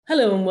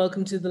Hello and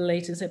welcome to the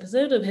latest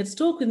episode of Heads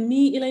Talk with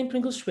me, Elaine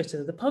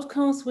Pringle-Schwitter, the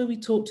podcast where we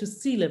talk to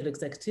C-level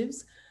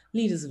executives,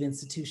 leaders of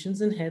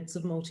institutions and heads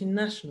of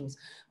multinationals.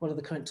 What are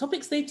the current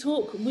topics they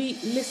talk? We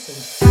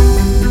listen.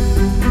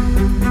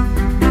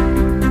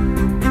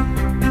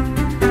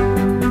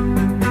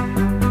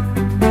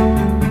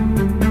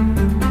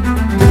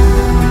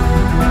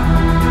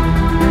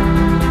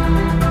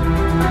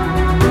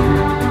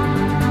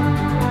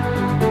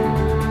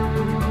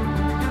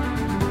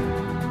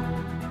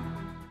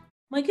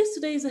 My guest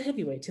today is a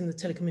heavyweight in the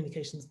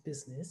telecommunications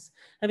business,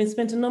 having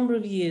spent a number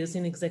of years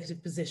in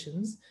executive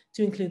positions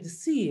to include the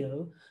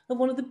CEO of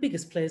one of the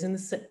biggest players in the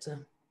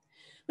sector.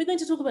 We're going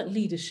to talk about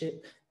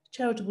leadership,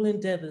 charitable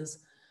endeavours,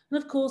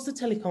 and of course the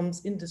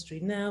telecoms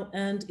industry now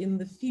and in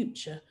the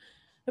future.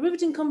 A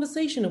riveting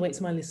conversation awaits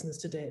my listeners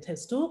today at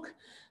Heads Talk,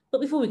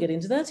 but before we get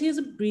into that, here's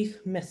a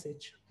brief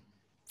message.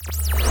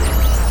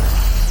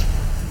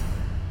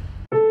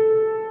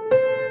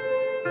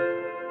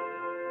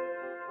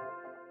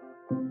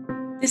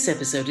 This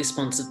episode is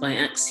sponsored by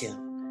Axia.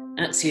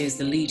 Axia is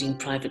the leading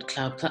private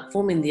cloud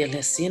platform in the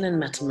Atlassian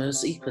and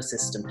Mattermost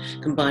ecosystem,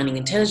 combining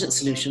intelligent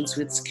solutions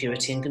with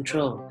security and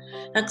control.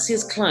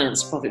 Axia's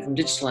clients profit from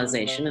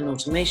digitalization and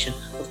automation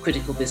of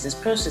critical business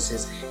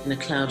processes in a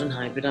cloud and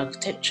hybrid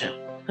architecture.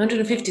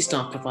 150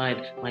 staff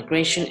provide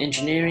migration,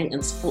 engineering,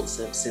 and support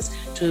services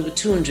to over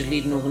 200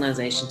 leading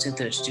organizations in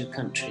 32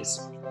 countries.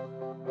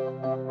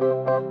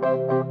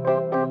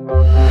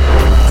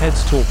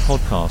 Heads Talk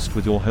podcast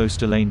with your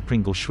host Elaine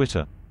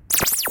Pringle-Schwitter.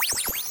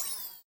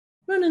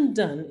 Ronan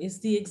Dunne is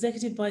the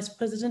Executive Vice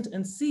President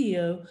and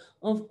CEO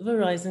of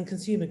Verizon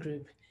Consumer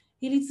Group.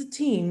 He leads the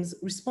teams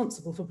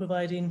responsible for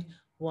providing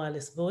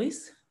wireless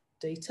voice,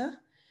 data,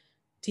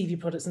 TV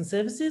products and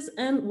services,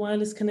 and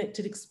wireless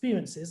connected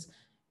experiences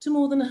to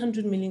more than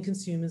 100 million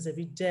consumers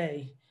every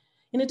day.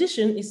 In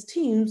addition, his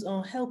teams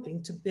are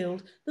helping to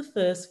build the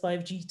first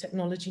 5G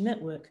technology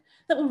network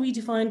that will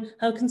redefine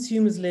how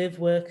consumers live,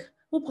 work,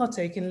 or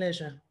partake in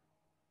leisure.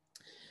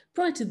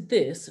 Prior to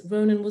this,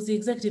 Ronan was the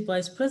Executive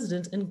Vice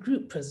President and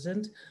Group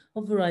President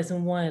of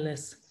Verizon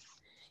Wireless.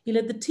 He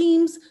led the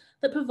teams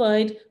that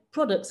provide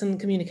products and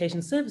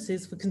communication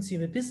services for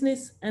consumer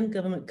business and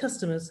government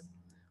customers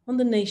on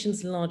the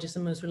nation's largest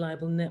and most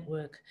reliable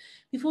network.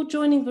 Before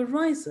joining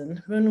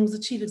Verizon, Ronan was the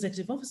Chief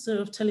Executive Officer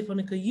of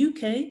Telefonica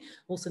UK,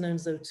 also known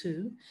as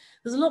O2.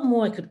 There's a lot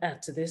more I could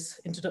add to this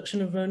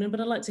introduction of Ronan,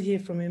 but I'd like to hear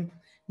from him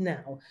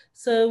now.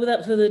 So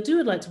without further ado,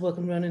 I'd like to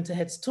welcome Ronan to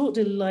Heads Talk.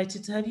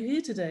 Delighted to have you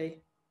here today.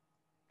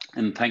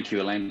 And thank you,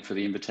 Elaine, for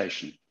the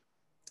invitation.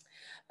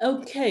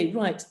 Okay,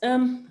 right.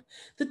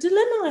 The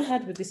dilemma I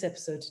had with this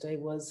episode today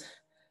was,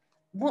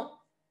 what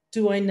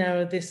do I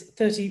narrow this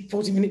 30,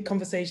 40-minute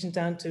conversation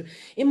down to?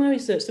 In my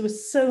research, there were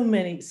so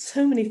many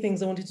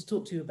things I wanted to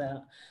talk to you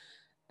about.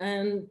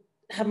 And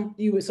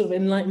you were sort of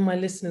enlighten my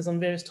listeners on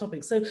various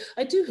topics. So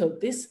I do hope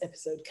this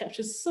episode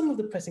captures some of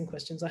the pressing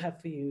questions I have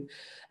for you.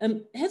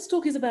 Heads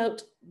Talk is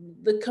about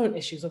the current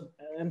issues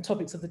and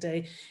topics of the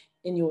day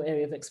in your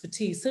area of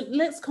expertise. So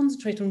let's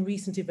concentrate on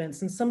recent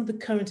events and some of the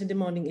current and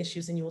demanding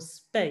issues in your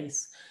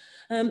space.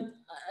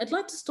 I'd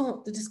like to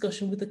start the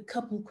discussion with a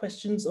couple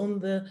questions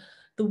on the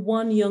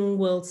One Young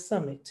World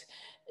Summit.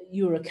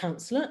 You're a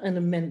counsellor and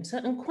a mentor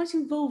and quite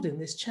involved in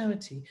this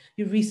charity.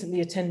 You recently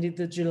attended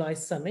the July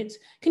Summit.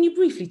 Can you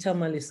briefly tell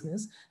my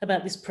listeners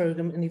about this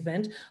programme and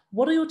event?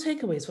 What are your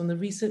takeaways from the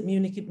recent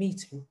Munich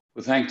meeting?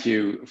 Well, thank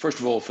you. First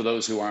of all, for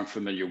those who aren't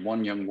familiar,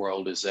 One Young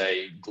World is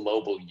a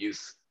global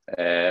youth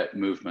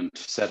movement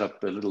set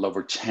up a little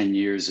over 10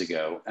 years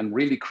ago and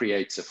really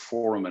creates a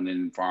forum and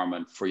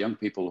environment for young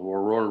people who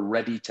are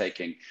already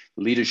taking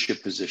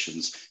leadership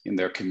positions in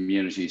their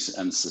communities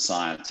and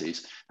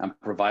societies and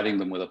providing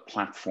them with a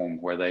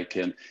platform where they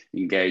can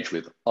engage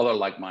with other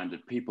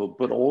like-minded people,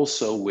 but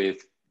also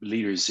with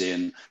leaders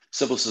in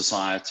civil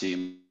society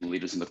and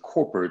leaders in the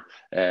corporate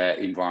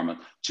environment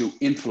to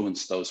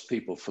influence those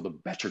people for the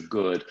better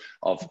good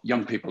of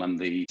young people and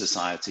the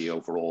society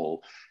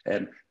overall.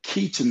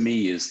 Key to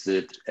me is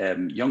that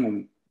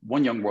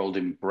One Young World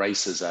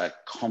embraces a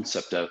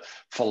concept, a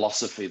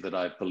philosophy that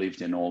I've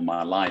believed in all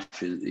my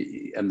life,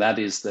 and that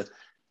is that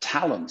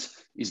talent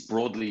is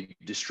broadly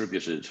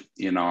distributed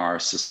in our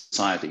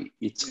society.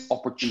 It's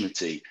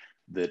opportunity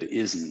that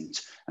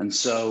isn't. And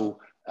so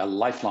a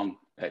lifelong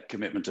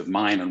commitment of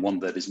mine, and one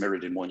that is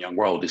mirrored in One Young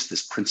World, is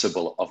this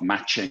principle of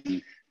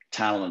matching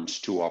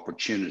talent to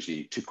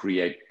opportunity to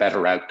create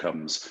better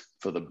outcomes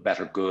for the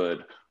better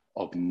good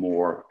of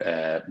more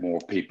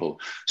people.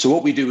 So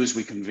what we do is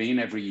we convene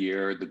every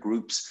year. The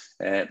groups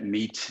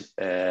meet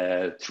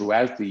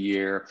throughout the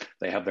year.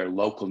 They have their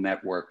local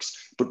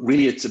networks, but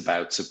really it's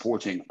about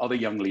supporting other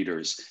young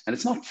leaders. And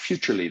it's not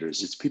future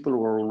leaders, it's people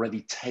who are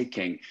already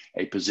taking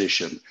a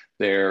position.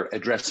 They're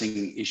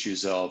addressing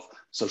issues of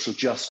social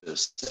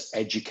justice,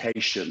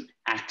 education,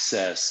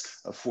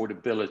 access,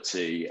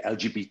 affordability,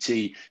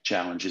 LGBT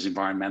challenges,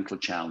 environmental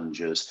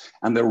challenges,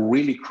 and they're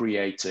really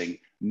creating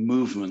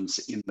movements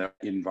in their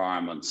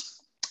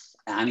environments.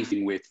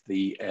 anything with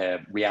the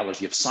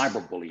reality of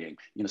cyberbullying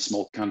in a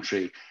small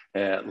country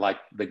like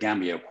the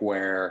Gambia,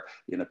 where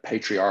in a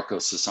patriarchal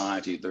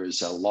society,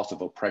 there's a lot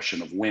of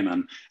oppression of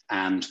women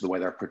and the way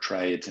they're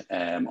portrayed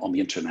on the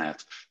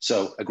internet.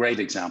 So a great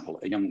example,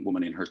 a young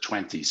woman in her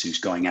 20s who's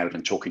going out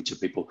and talking to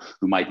people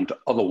who mightn't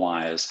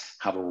otherwise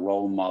have a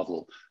role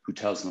model who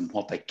tells them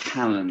what they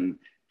can and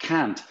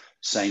can't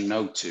say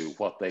no to,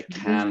 what they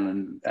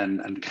can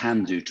and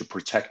can do to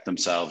protect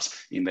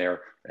themselves in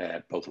their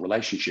both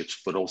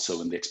relationships, but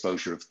also in the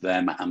exposure of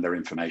them and their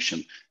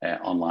information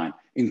online.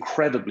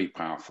 Incredibly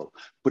powerful,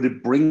 but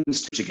it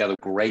brings together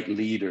great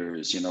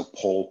leaders,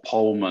 Paul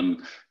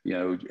Polman,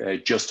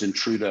 Justin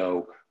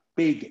Trudeau,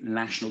 big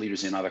national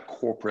leaders in either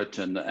corporate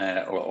and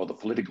or the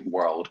political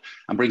world,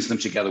 and brings them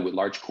together with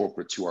large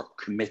corporates who are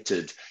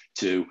committed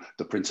to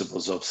the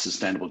principles of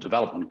sustainable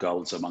development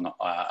goals, among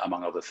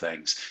other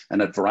things.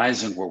 And at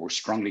Verizon, where we're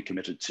strongly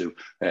committed to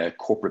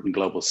corporate and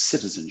global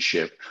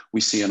citizenship, we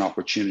see an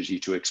opportunity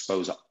to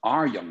expose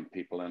our young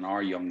people and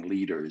our young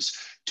leaders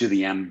to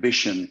the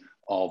ambition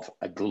of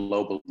a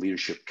global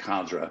leadership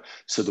cadre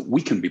so that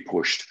we can be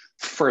pushed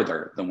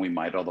further than we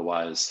might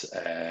otherwise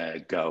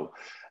go.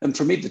 And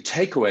for me, the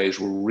takeaways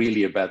were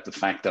really about the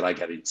fact that I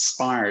get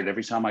inspired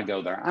every time I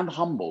go there and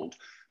humbled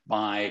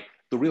by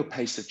the real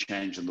pace of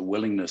change and the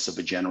willingness of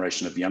a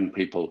generation of young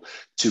people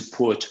to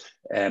put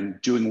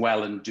doing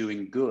well and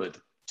doing good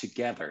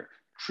together.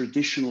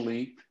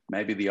 Traditionally,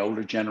 maybe the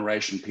older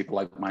generation, people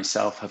like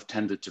myself, have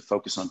tended to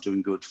focus on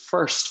doing good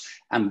first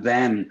and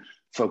then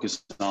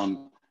focus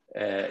on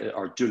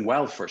or doing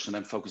well first and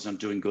then focus on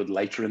doing good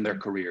later in their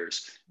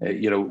careers.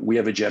 We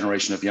have a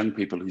generation of young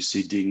people who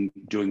see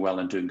doing well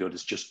and doing good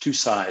as just two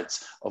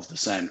sides of the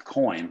same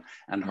coin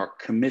and are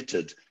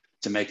committed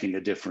to making a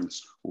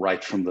difference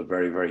right from the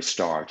very, very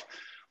start.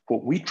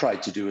 What we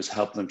tried to do is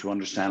help them to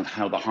understand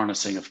how the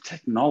harnessing of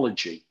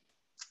technology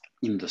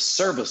in the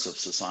service of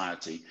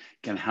society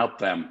can help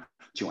them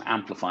to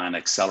amplify and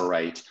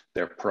accelerate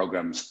their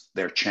programs,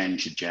 their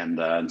change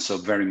agenda. And so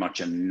very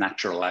much a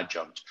natural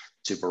adjunct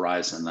to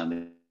Verizon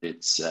and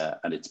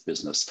its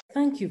business.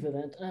 Thank you for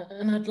that.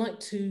 And I'd like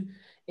to,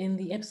 in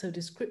the episode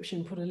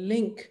description, put a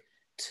link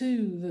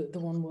to the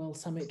One World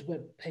Summit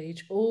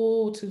webpage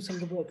or to some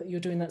of the work that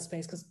you're doing in that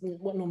space, because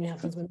what normally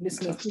happens when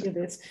listeners hear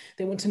this,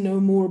 they want to know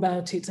more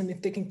about it, and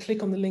if they can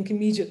click on the link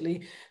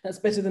immediately, that's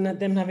better than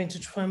them having to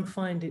try and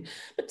find it.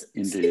 But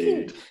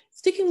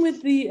sticking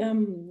with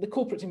the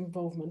corporate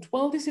involvement,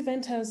 while this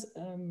event has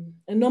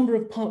a number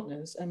of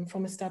partners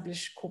from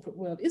established corporate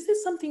world, is there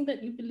something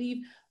that you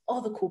believe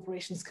other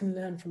corporations can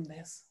learn from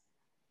this?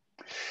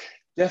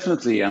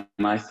 Definitely, and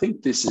I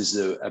think this is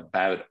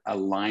about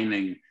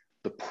aligning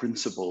the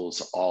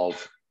principles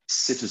of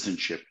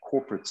citizenship,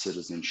 corporate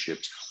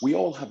citizenships. We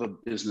all have a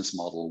business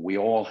model, we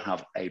all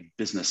have a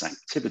business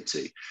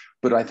activity,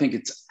 but I think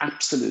it's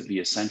absolutely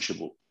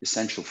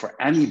essential for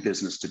any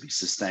business to be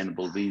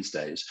sustainable these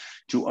days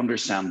to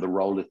understand the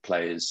role it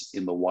plays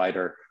in the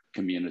wider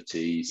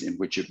communities in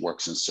which it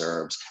works and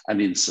serves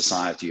and in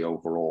society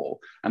overall.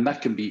 And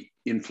that can be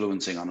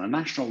influencing on a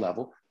national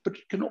level, but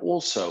it can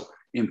also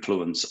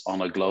influence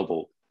on a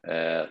global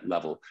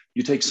level.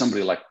 You take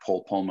somebody like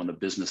Paul Polman, a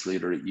business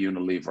leader at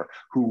Unilever,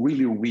 who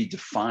really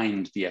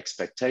redefined the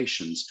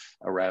expectations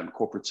around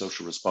corporate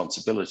social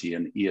responsibility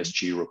and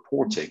ESG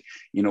reporting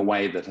in a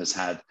way that has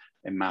had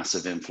a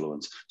massive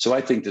influence. So I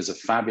think there's a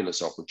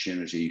fabulous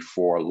opportunity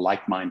for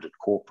like-minded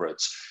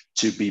corporates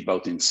to be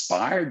both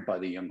inspired by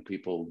the young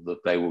people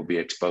that they will be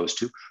exposed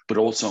to, but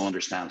also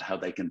understand how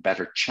they can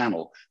better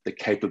channel the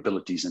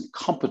capabilities and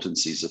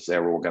competencies of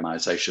their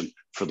organization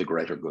for the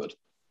greater good.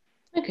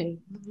 Okay,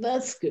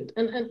 that's good.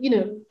 And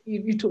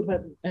you talked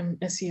about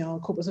SCR,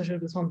 corporate social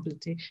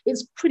responsibility.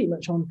 It's pretty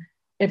much on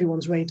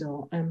everyone's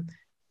radar.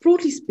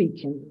 Broadly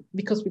speaking,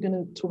 because we're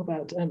going to talk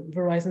about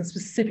Verizon's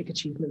specific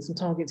achievements and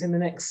targets in the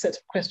next set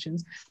of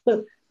questions,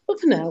 but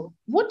for now,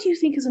 what do you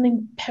think is an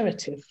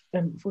imperative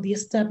for the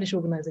established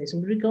organization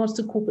with regards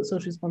to corporate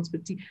social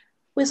responsibility,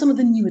 where some of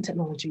the newer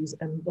technologies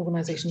and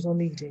organizations are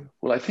leading?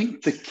 Well, I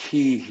think the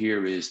key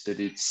here is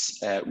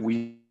that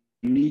we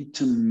need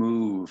to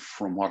move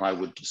from what I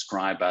would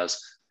describe as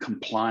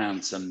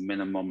compliance and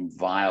minimum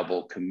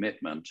viable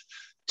commitment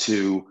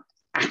to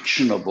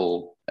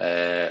actionable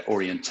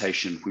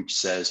orientation, which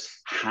says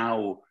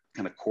how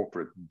can a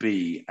corporate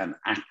be an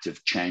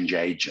active change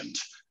agent?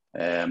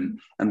 And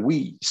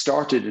we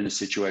started in a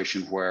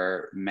situation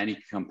where many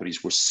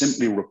companies were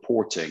simply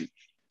reporting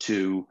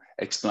to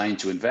explain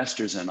to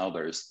investors and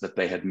others that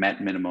they had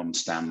met minimum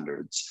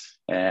standards.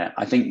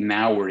 I think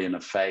now we're in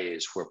a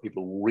phase where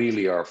people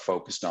really are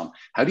focused on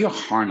how do you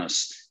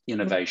harness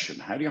innovation?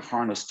 How do you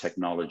harness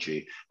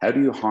technology? How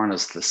do you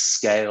harness the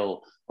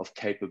scale of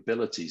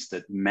capabilities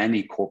that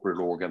many corporate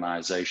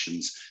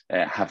organizations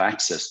have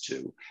access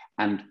to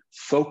and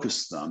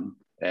focus them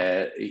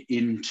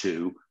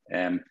into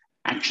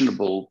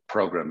actionable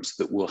programs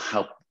that will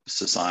help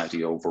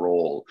society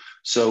overall?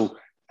 So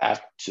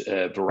at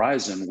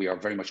Verizon, we are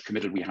very much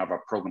committed. We have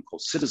our program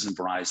called Citizen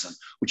Verizon,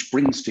 which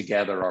brings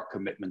together our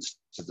commitments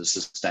to the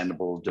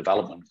Sustainable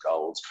Development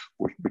Goals.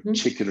 We're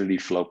particularly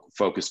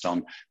focused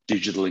on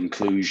digital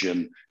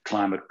inclusion,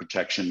 climate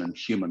protection, and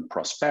human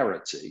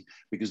prosperity,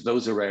 because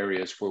those are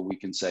areas where we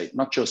can say,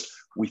 not just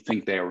we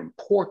think they are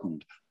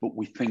important, but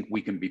we think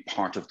we can be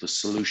part of the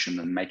solution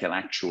and make an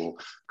actual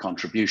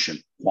contribution.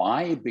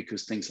 Why?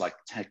 Because things like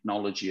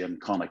technology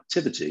and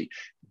connectivity,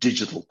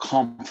 digital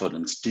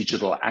confidence,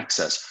 digital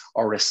access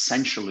are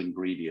essential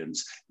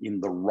ingredients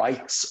in the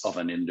rights of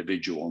an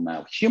individual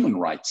now, human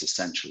rights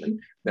essentially,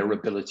 their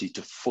ability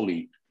to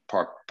fully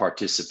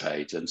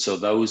participate. And so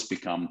those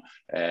become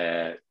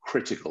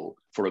critical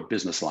for a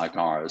business like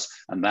ours.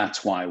 And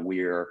that's why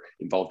we're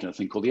involved in a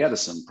thing called the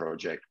Edison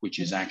Project, which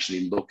is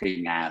actually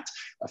looking at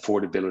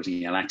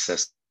affordability and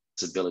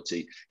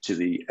accessibility to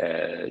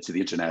the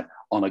internet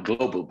on a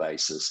global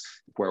basis,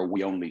 where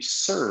we only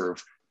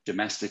serve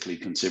domestically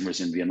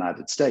consumers in the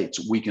United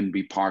States. We can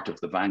be part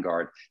of the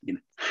vanguard in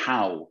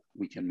how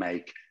we can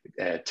make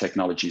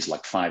technologies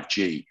like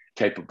 5G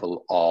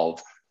capable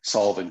of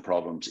solving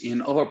problems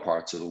in other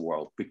parts of the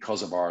world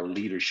because of our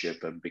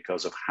leadership and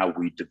because of how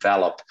we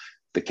develop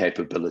the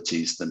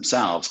capabilities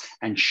themselves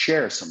and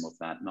share some of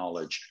that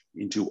knowledge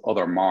into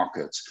other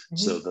markets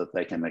so that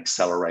they can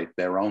accelerate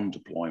their own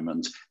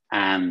deployment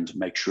and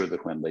make sure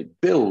that when they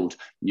build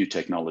new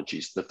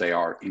technologies that they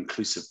are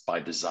inclusive by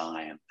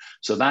design.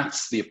 So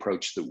that's the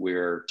approach that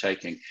we're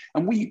taking.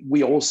 And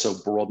we also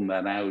broaden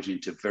that out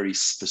into very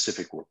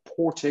specific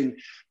reporting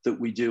that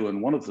we do.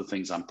 And one of the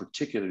things I'm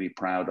particularly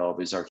proud of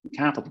is our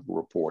capital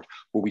report,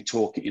 where we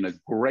talk in a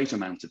great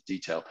amount of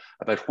detail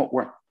about what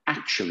we're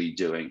actually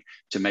doing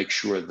to make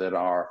sure that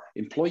our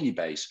employee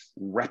base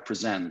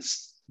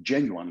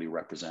genuinely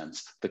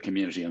represents the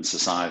community and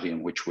society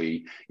in which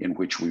we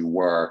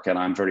work. And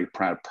I'm very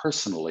proud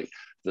personally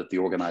that the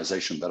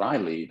organization that I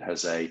lead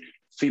has a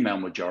female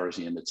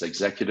majority in its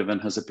executive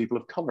and has a people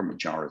of color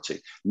majority,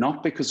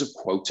 not because of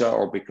quota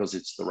or because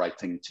it's the right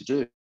thing to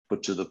do,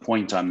 but to the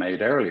point I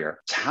made earlier,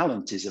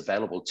 talent is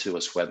available to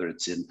us, whether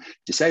it's in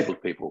disabled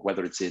people,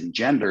 whether it's in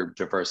gender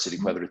diversity,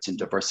 whether it's in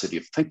diversity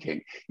of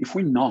thinking. If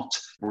we're not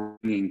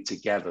bringing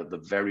together the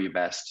very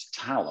best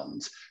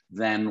talent,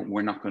 then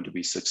we're not going to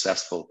be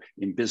successful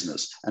in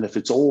business. And if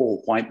it's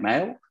all white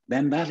male,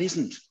 then that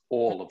isn't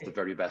all of the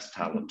very best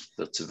talent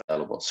that's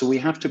available. So we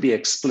have to be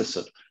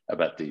explicit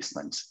about these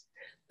things.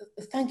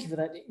 Thank you for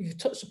that. You've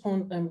touched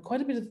upon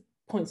quite a bit of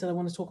points that I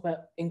want to talk about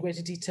in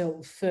greater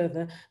detail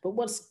further, but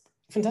what's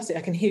fantastic,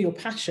 I can hear your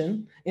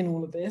passion in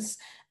all of this.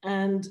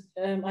 And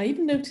I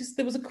even noticed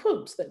there was a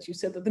quote that you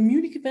said that the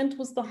Munich event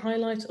was the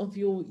highlight of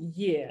your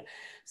year.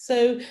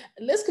 So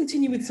let's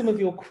continue with some of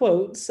your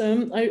quotes.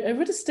 I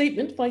read a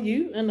statement by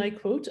you, and I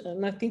quote,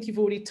 and I think you've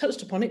already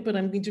touched upon it, but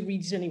I'm going to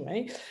read it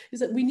anyway, is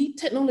that we need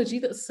technology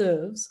that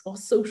serves our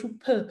social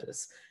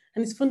purpose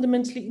and is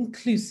fundamentally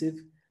inclusive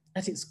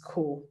at its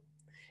core.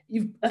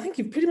 I think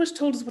you've pretty much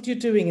told us what you're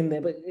doing in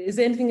there, but is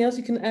there anything else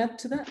you can add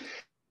to that?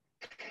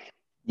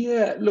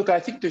 Yeah, look, I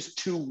think there's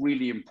two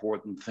really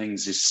important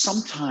things. Is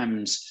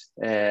sometimes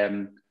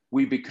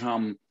we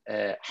become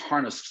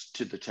harnessed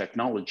to the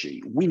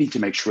technology. We need to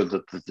make sure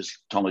that the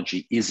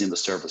technology is in the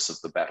service of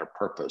the better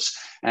purpose.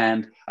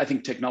 And I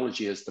think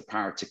technology has the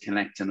power to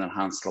connect and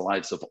enhance the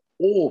lives of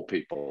all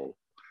people,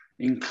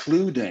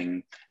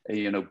 including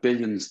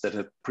billions that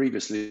have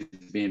previously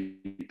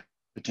been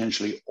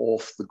potentially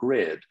off the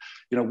grid.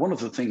 One of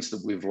the things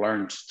that we've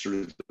learned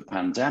through the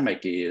pandemic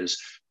is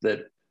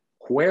that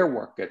where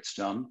work gets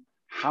done,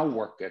 how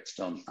work gets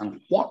done, and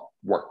what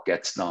work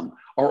gets done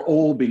are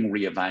all being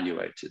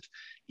reevaluated.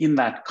 In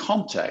that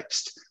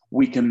context,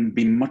 we can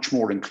be much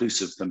more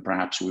inclusive than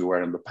perhaps we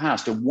were in the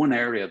past. And one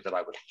area that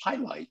I would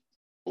highlight,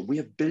 we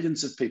have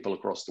billions of people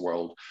across the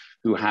world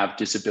who have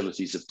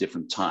disabilities of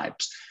different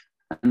types.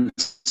 And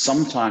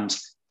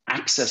sometimes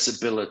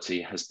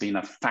accessibility has been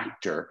a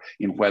factor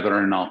in whether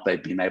or not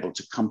they've been able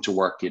to come to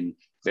work in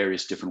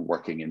various different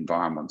working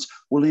environments.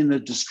 Well, in a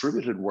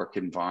distributed work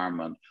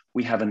environment,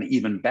 we have an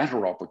even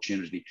better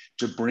opportunity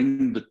to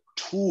bring the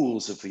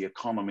tools of the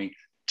economy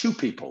to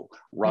people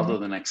rather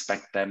than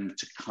expect them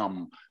to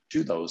come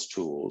to those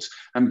tools.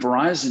 And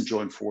Verizon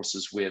joined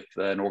forces with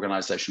an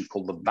organization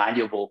called the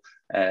Valuable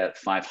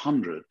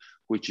 500,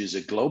 which is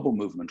a global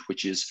movement,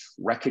 which is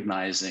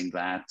recognizing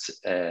that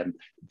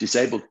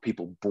disabled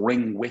people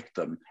bring with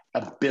them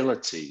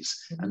abilities.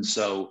 And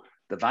so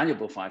the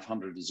Valuable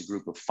 500 is a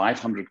group of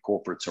 500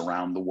 corporates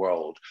around the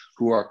world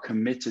who are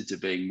committed to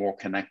being more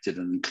connected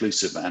and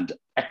inclusive and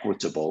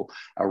equitable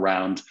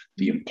around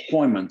the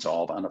employment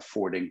of and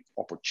affording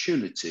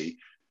opportunity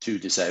to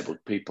disabled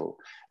people.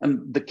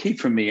 And the key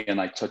for me, and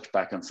I touch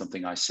back on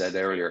something I said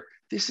earlier,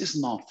 this is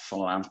not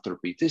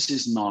philanthropy. This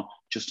is not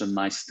just a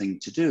nice thing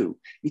to do.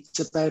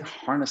 It's about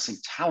harnessing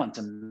talent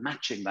and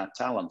matching that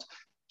talent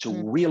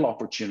to real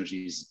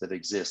opportunities that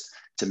exist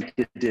to make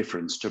a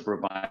difference, to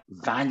provide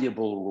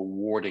valuable,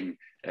 rewarding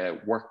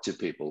work to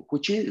people,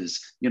 which is,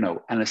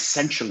 an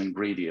essential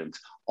ingredient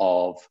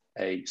of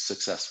a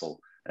successful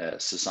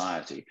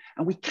society.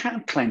 And we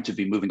can't claim to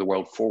be moving the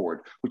world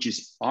forward, which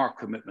is our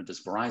commitment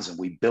as Verizon.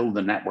 We build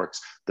the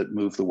networks that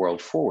move the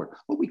world forward.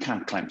 But we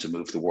can't claim to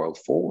move the world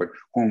forward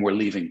when we're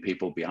leaving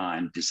people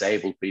behind,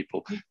 disabled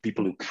people,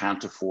 people who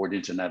can't afford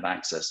internet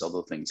access,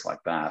 other things like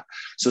that.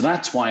 So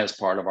that's why, as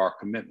part of our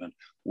commitment,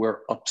 we're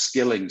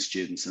upskilling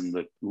students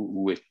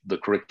with the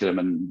curriculum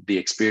and the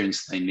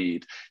experience they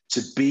need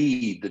to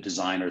be the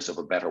designers of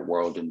a better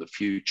world in the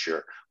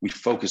future. We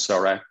focus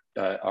our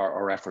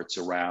efforts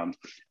around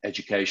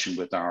education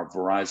with our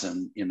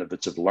Verizon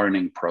Innovative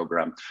Learning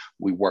Program.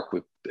 We work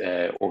with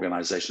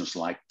organizations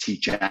like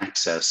Teach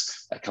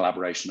Access, a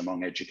collaboration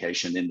among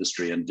education,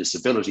 industry, and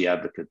disability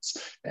advocates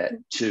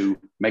to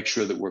make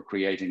sure that we're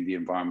creating the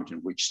environment in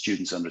which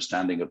students'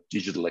 understanding of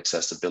digital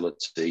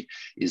accessibility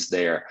is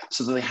there,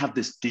 so that they have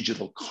this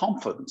digital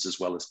confidence as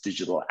well as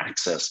digital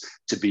access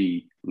to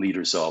be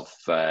leaders of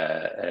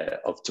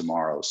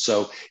tomorrow.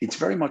 So it's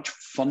very much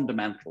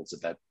fundamentals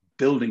about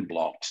building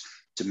blocks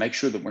to make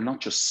sure that we're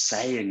not just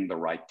saying the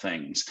right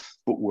things,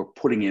 but we're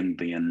putting in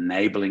the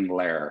enabling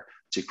layer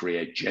to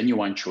create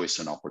genuine choice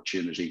and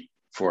opportunity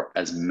for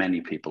as many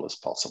people as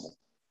possible.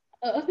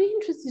 I'd be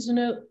interested to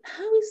know,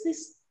 how is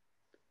this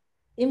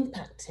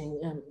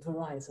impacting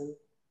Verizon?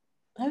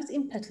 How is it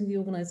impacting the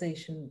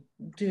organization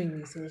doing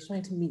these things,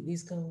 trying to meet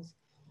these goals?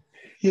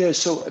 Yeah,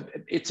 so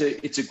it's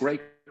a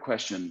great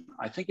question.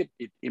 I think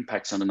it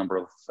impacts on a number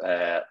of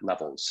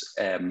levels.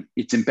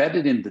 It's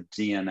embedded in the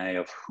DNA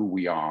of who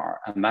we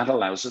are, and that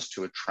allows us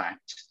to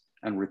attract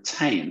and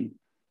retain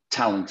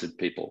talented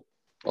people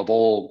of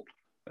all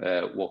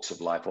walks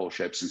of life, all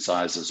shapes and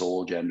sizes,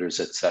 all genders,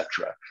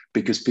 etc.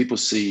 Because people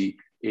see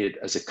it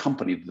as a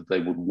company that they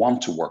would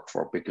want to work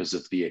for because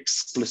of the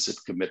explicit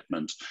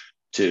commitment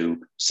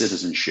to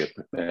citizenship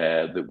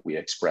that we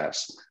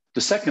express.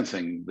 The second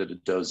thing that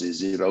it does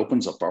is it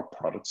opens up our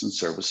products and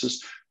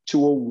services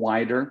to a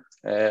wider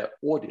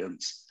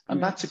audience.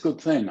 And that's a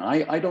good thing.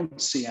 I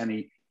don't see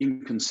any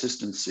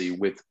inconsistency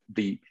with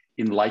the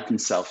enlightened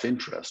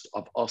self-interest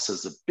of us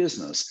as a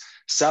business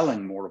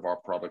selling more of our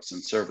products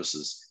and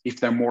services if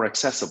they're more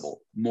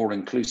accessible, more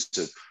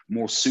inclusive,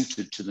 more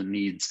suited to the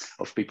needs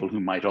of people who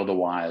might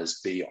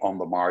otherwise be on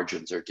the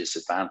margins or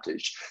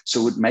disadvantaged.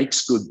 So it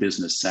makes good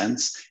business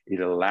sense.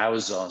 It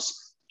allows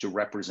us to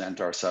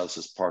represent ourselves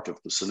as part of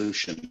the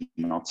solution,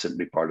 not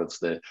simply part of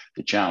the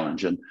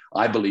challenge. And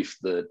I believe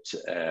that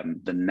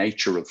the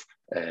nature of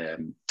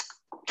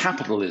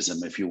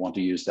capitalism, if you want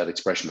to use that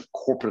expression, of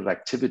corporate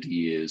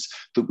activity is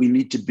that we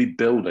need to be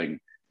building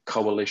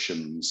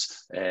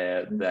coalitions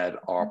that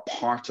are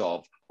part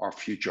of our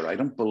future. I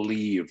don't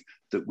believe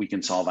that we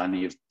can solve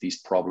any of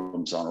these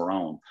problems on our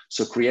own.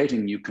 So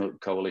creating new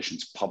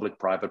coalitions,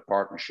 public-private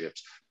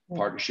partnerships,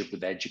 partnership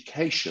with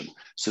education,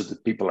 so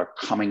that people are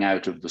coming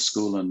out of the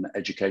school and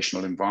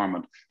educational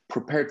environment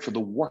prepared for the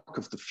work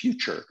of the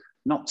future,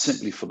 not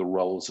simply for the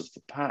roles of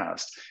the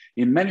past.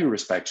 In many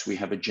respects, we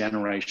have a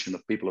generation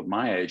of people of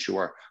my age who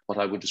are what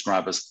I would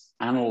describe as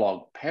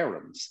analog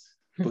parents,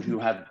 but who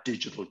have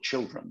digital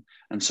children.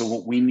 And so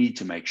what we need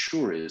to make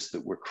sure is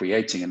that we're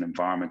creating an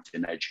environment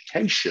in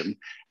education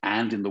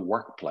and in the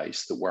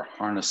workplace that we're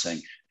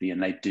harnessing the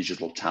innate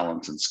digital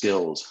talent and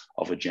skills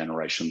of a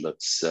generation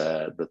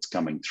that's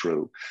coming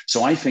through.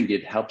 So I think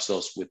it helps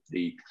us with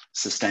the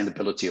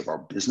sustainability of our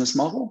business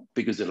model,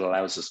 because it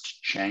allows us to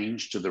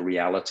change to the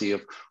reality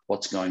of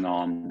what's going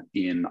on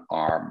in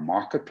our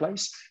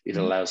marketplace. It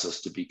allows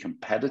us to be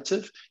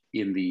competitive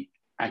in the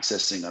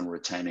accessing and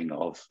retaining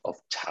of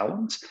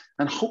talent.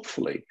 And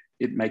hopefully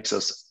it makes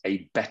us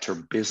a better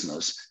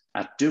business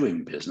at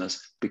doing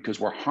business, because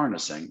we're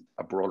harnessing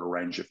a broader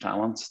range of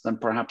talents than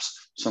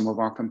perhaps some of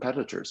our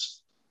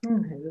competitors.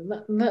 Okay,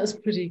 that's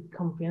pretty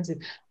comprehensive.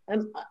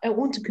 I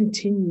want to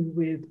continue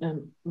with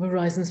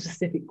Verizon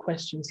specific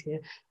questions here.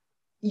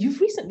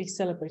 You've recently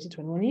celebrated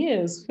 21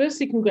 years.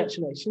 Firstly,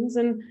 congratulations.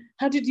 And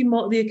how did you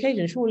mark the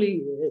occasion?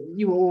 Surely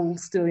you were all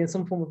still in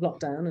some form of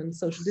lockdown and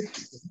social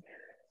distancing.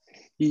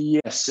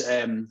 Yes,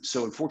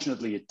 so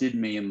unfortunately it did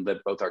mean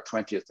that both our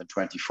 20th and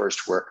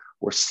 21st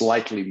were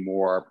slightly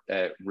more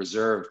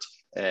reserved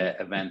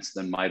events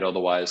than might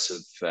otherwise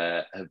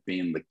have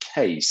been the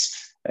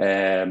case.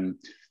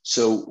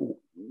 So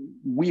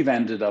we've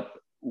ended up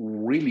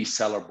really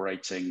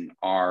celebrating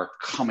our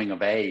coming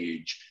of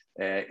age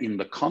in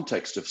the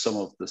context of some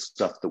of the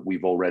stuff that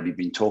we've already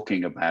been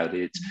talking about.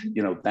 It's,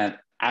 you know,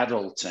 that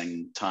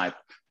adulting type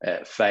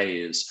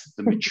phase,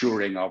 the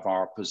maturing of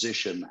our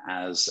position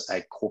as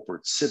a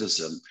corporate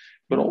citizen,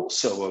 but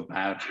also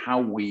about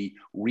how we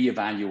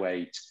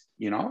reevaluate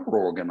in our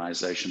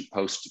organization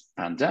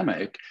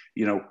post-pandemic,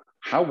 you know,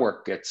 how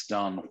work gets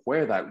done,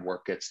 where that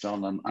work gets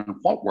done, and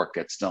what work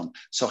gets done.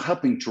 So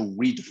helping to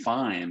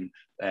redefine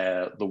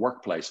the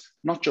workplace,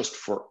 not just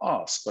for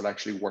us, but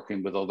actually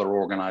working with other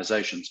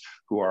organizations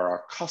who are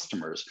our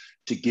customers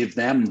to give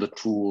them the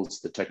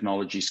tools, the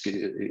technology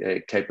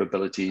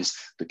capabilities,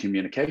 the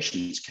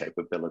communications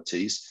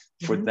capabilities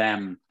for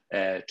them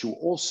to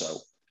also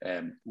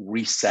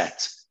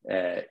reset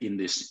in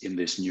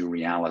this new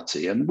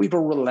reality. And we've a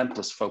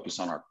relentless focus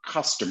on our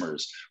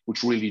customers,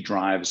 which really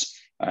drives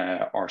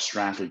our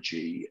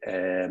strategy.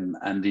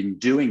 And in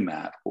doing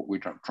that, what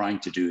we're trying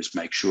to do is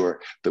make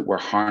sure that we're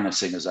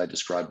harnessing, as I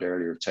described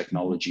earlier,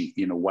 technology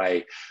in a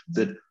way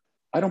that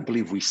I don't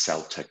believe we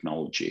sell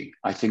technology.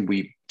 I think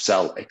we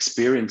sell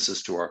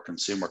experiences to our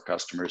consumer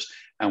customers,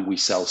 and we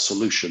sell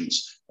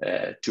solutions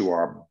to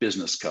our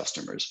business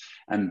customers.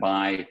 And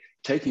by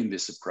taking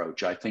this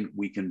approach, I think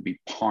we can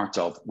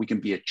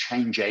be a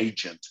change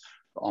agent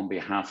on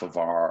behalf of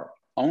our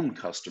own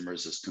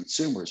customers as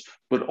consumers,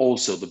 but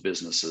also the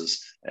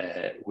businesses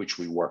which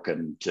we work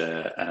and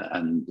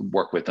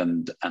work with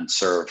and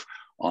serve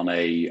on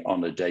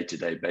a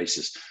day-to-day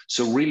basis.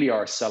 So really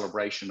our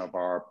celebration of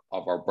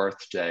our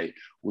birthday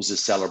was a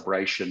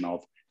celebration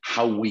of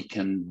how we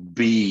can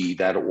be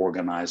that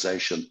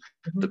organization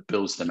that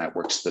builds the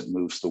networks that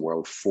moves the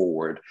world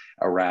forward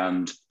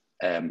around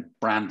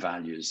brand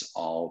values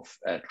of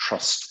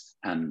trust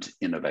and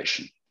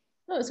innovation.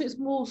 Oh, so it's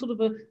more sort of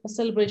a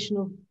celebration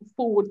of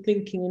forward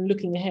thinking and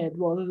looking ahead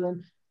rather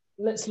than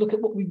let's look at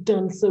what we've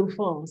done so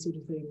far sort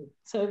of thing.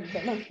 So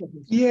that's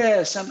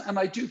yes, and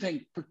I do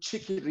think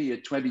particularly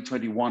at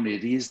 2021,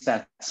 it is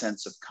that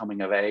sense of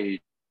coming of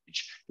age.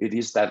 It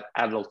is that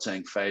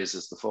adulting phase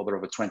as the father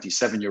of a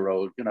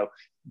 27-year-old,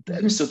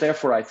 So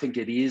therefore, I think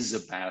it is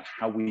about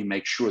how we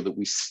make sure that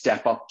we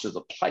step up to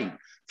the plate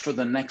for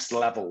the next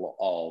level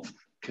of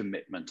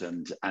commitment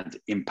and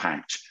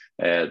impact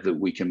that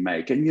we can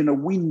make.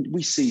 And,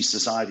 we see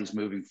societies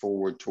moving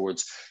forward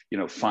towards,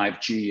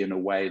 5G in a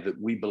way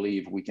that we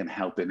believe we can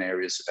help in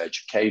areas of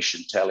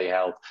education,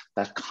 telehealth,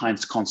 that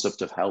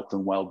concept of health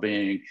and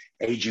well-being,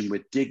 aging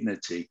with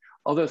dignity,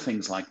 other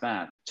things like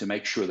that, to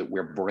make sure that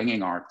we're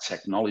bringing our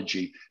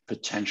technology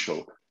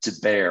potential to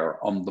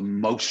bear on the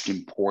most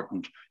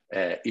important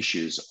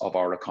issues of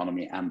our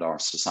economy and our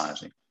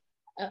society.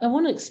 I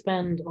want to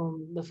expand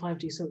on the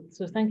 5G.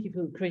 So thank you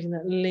for creating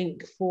that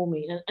link for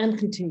me and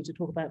continue to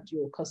talk about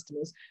your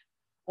customers.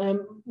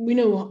 We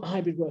know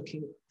hybrid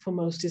working for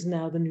most is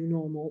now the new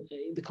normal,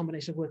 the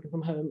combination of working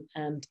from home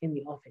and in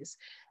the office.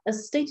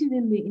 As stated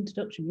in the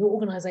introduction, your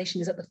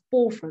organization is at the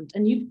forefront,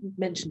 and you've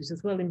mentioned it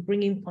as well, in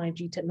bringing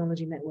 5G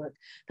technology network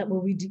that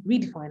will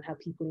redefine how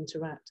people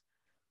interact.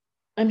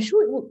 I'm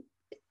sure it will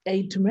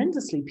aid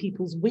tremendously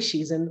people's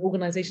wishes and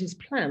organizations'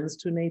 plans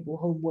to enable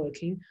home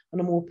working on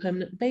a more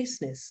permanent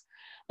basis.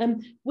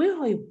 Where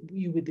are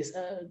you with this?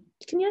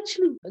 Can you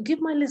actually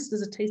give my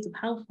listeners a taste of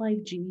how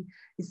 5G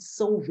is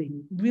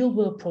solving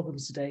real-world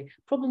problems today,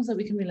 problems that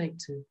we can relate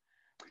to?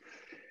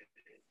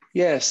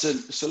 Yes,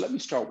 so let me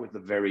start with the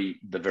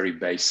very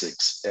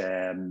basics.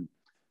 The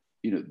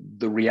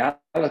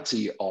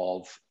reality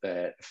of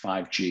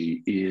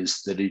 5G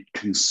is that it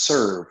can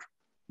serve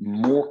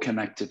more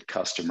connected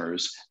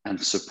customers and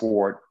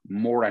support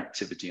more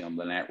activity on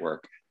the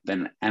network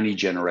than any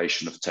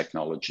generation of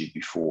technology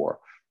before.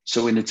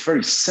 So in its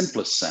very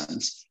simplest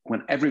sense,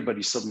 when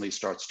everybody suddenly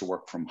starts to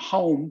work from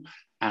home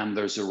and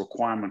there's a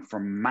requirement for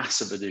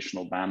massive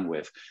additional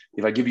bandwidth,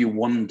 if I give you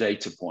one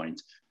data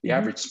point, the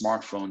average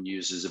smartphone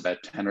uses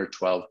about 10 or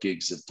 12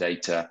 gigs of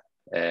data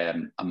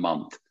a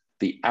month.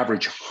 The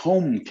average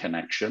home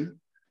connection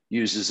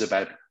uses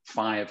about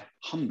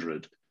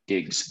 500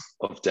 gigs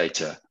of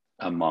data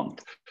a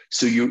month.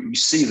 So you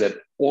see that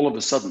all of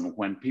a sudden,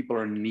 when people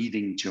are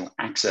needing to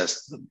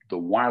access the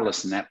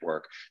wireless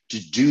network to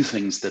do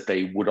things that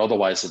they would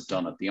otherwise have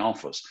done at the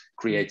office,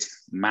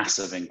 creates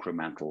massive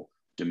incremental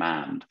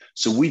demand.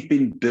 So we've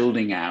been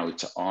building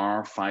out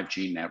our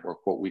 5G network,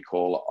 what we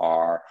call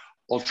our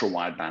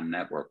ultra-wideband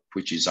network,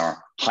 which is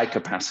our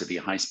high-capacity,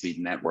 high-speed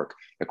network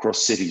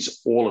across cities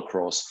all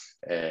across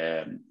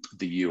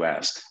the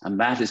US. And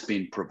that has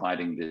been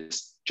providing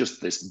this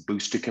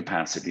boost to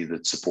capacity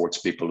that supports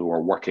people who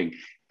are working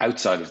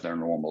outside of their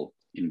normal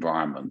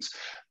environments.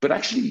 But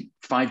actually,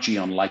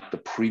 5G, unlike the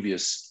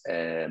previous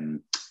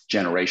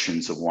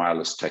generations of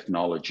wireless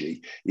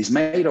technology, is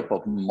made up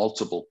of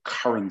multiple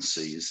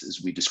currencies,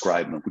 as we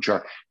describe them, which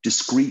are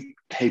discrete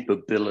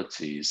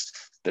capabilities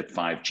that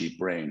 5G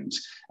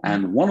brings.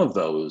 And one of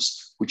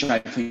those, which I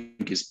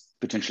think is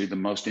potentially the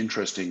most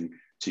interesting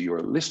to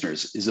your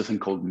listeners, is a thing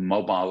called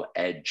mobile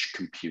edge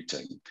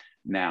computing.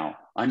 Now,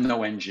 I'm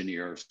no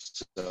engineer,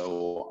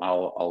 so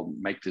I'll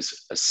make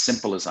this as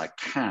simple as I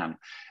can.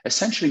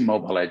 Essentially,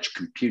 mobile edge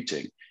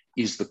computing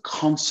is the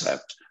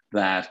concept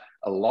that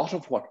a lot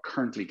of what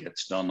currently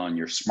gets done on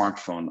your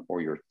smartphone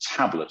or your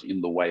tablet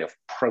in the way of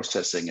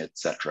processing,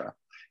 etc.,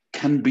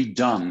 can be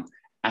done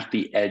at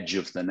the edge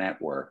of the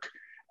network.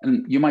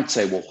 And you might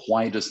say, well,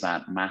 why does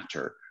that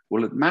matter?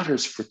 Well, it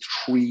matters for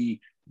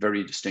three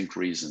very distinct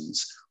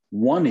reasons.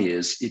 One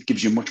is it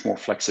gives you much more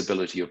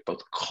flexibility of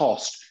both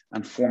cost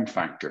and form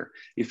factor.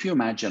 If you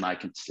imagine I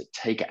can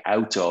take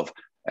out of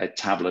a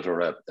tablet or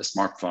a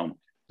smartphone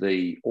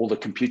all the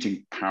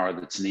computing power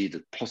that's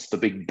needed, plus the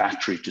big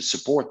battery to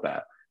support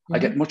that, I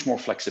get much more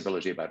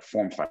flexibility about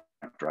form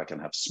factor. I can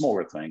have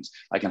smaller things,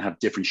 I can have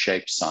different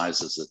shapes,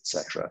 sizes,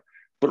 etc.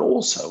 But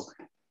also,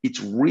 it's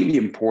really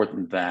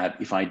important that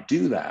if I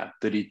do that,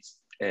 that it's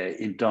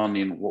done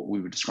in what we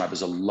would describe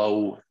as a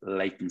low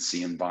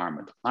latency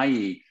environment,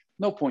 i.e.,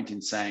 no point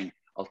in saying,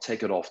 I'll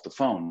take it off the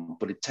phone,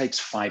 but it takes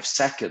 5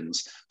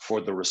 seconds for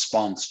the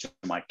response to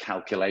my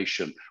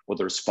calculation or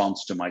the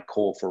response to my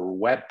call for a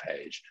web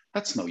page.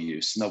 That's no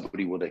use.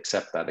 Nobody would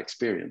accept that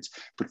experience.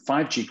 But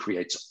 5G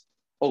creates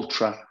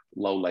ultra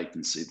low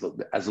latency,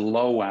 as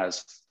low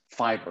as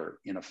fiber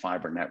in a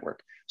fiber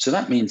network. So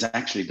that means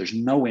actually there's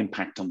no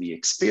impact on the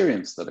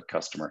experience that a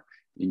customer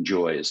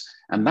enjoys.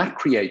 And that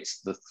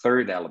creates the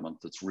third element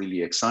that's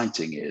really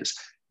exciting. Is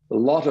a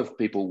lot of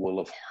people will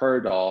have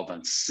heard of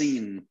and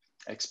seen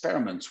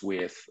experiments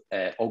with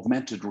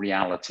augmented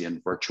reality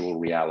and virtual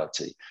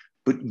reality.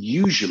 But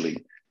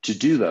usually to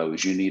do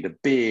those, you need a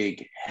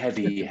big,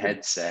 heavy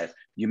headset.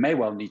 You may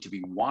well need to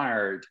be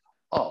wired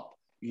up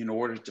in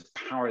order to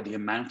power the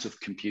amount of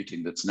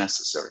computing that's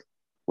necessary.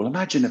 Well,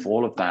 imagine if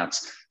all of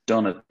that's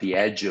done at the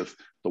edge of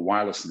the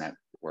wireless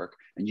network,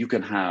 and you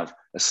can have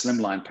a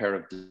slimline pair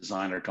of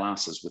designer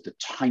glasses with a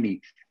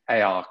tiny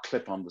AR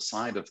clip on the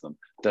side of them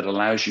that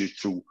allows you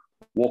to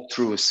walk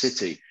through a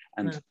city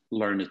and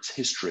learn its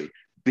history,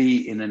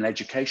 be in an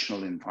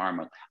educational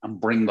environment and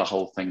bring the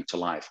whole thing to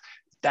life.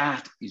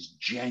 That is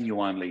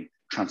genuinely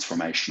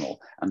transformational.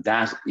 And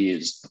that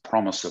is the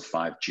promise of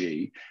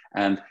 5G.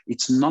 And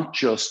it's not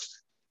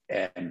just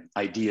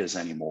ideas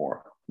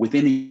anymore.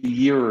 Within a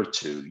year or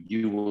two,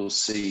 you will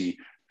see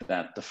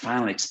that the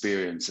fan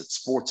experience at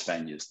sports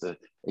venues, the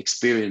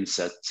experience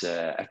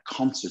at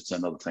concerts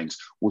and other things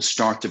will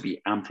start to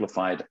be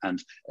amplified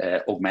and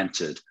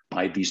augmented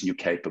by these new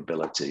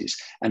capabilities.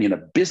 And in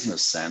a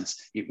business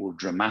sense, it will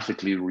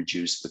dramatically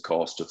reduce the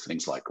cost of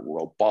things like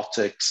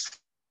robotics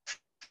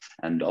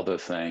and other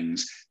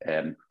things.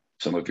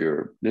 Some of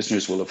your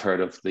listeners will have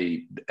heard of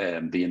the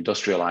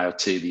industrial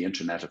IoT, the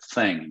Internet of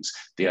Things,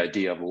 the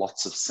idea of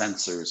lots of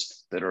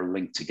sensors that are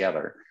linked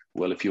together.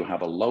 Well, if you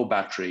have a low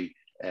battery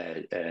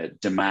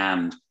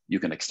demand, you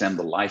can extend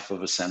the life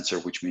of a sensor,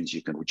 which means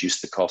you can reduce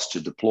the cost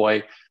to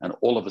deploy. And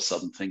all of a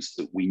sudden, things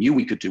that we knew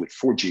we could do with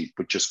 4G,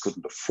 but just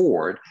couldn't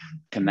afford,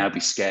 can now be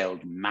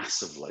scaled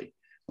massively.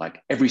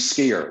 Like every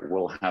skier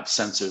will have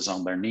sensors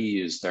on their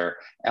knees, their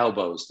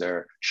elbows,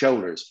 their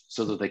shoulders,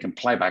 so that they can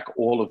play back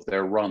all of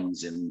their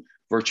runs in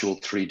virtual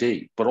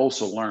 3D, but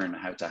also learn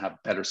how to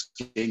have better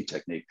skiing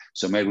technique.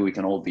 So maybe we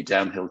can all be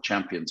downhill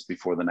champions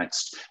before the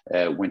next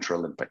Winter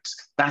Olympics.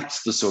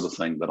 That's the sort of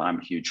thing that I'm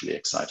hugely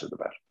excited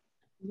about.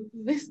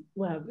 This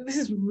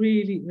is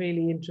really,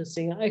 really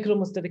interesting. I could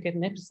almost dedicate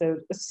an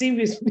episode, a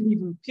series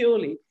even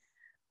purely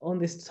on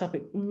this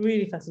topic.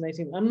 Really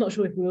fascinating. I'm not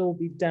sure if we'll all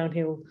be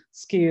downhill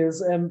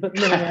skiers, but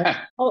no,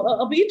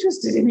 I'll be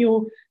interested in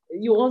your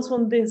answer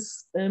on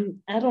this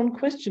add-on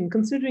question,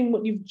 considering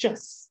what you've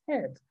just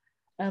said.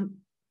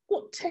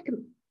 What tech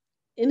and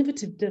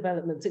innovative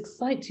developments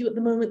excite you at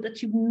the moment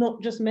that you've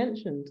not just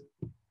mentioned?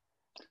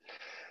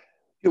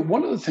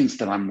 One of the things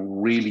that I'm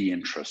really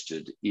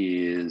interested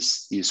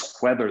is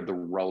whether the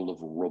role of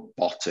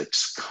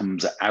robotics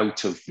comes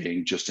out of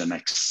being just an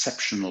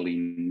exceptionally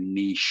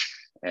niche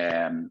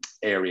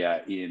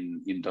area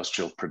in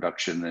industrial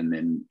production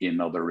and in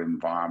other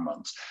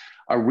environments.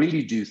 I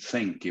really do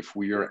think if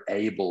we are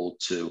able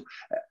to,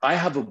 I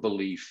have a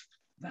belief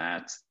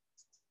that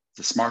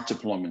the smart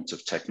deployment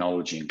of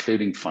technology,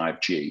 including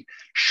 5G,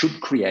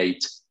 should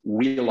create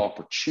real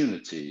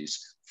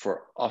opportunities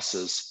for us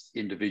as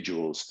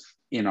individuals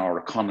in our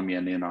economy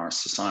and in our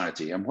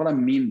society. And what I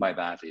mean by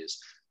that is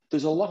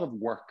there's a lot of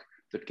work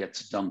that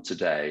gets done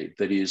today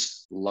that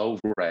is low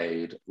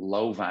grade,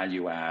 low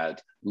value add,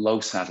 low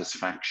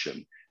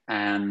satisfaction.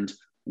 And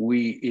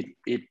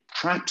it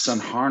traps and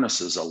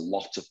harnesses a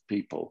lot of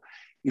people.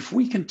 If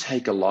we can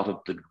take a lot of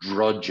the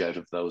drudge out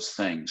of those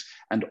things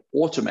and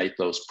automate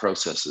those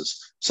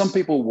processes, some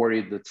people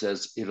worry that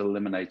says it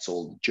eliminates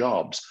all the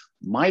jobs.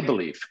 My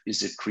belief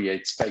is it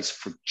creates space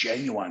for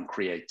genuine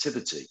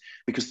creativity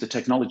because the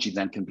technology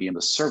then can be in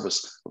the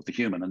service of the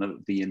human and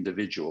of the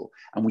individual.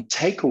 And we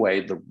take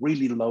away the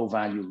really low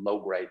value, low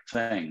grade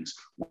things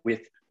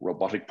with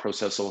robotic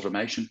process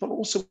automation, but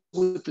also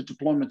with the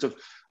deployment of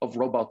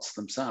robots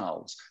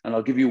themselves. And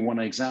I'll give you one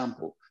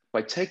example.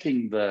 By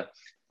taking the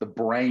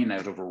brain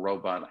out of a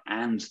robot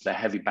and the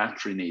heavy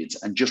battery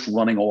needs and just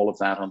running all of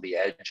that on the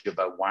edge of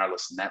a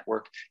wireless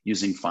network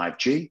using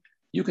 5G,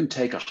 you can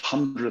take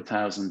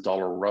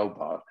 $100,000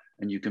 robot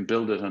and you can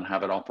build it and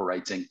have it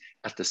operating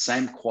at the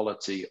same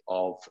quality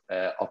of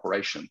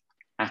operation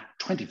at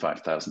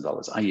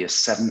 $25,000, i.e. a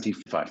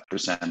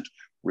 75%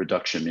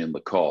 reduction in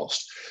the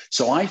cost.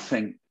 So I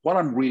think what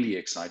I'm really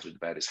excited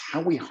about is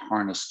how we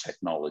harness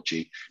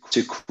technology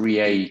to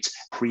create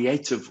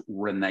creative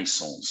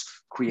renaissance,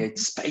 create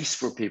space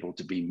for people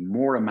to be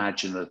more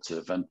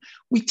imaginative. And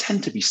we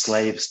tend to be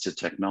slaves to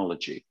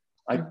technology.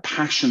 I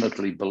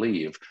passionately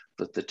believe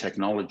that the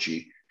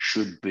technology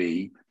should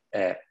be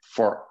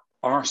for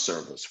our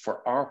service,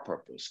 for our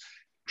purpose,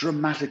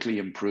 dramatically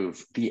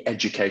improve the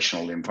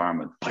educational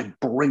environment by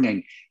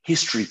bringing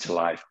history to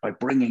life, by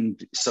bringing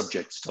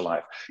subjects to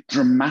life,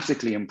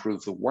 dramatically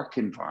improve the work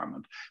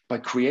environment by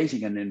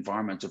creating an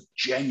environment of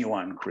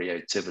genuine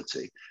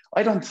creativity.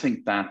 I don't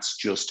think that's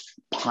just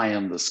pie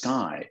in the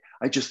sky.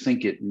 I just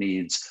think it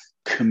needs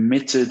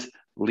committed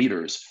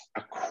leaders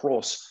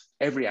across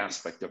every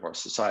aspect of our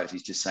society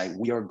to say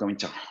we are going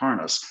to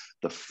harness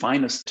the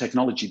finest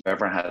technology we've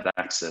ever had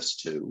access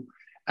to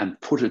and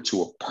put it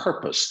to a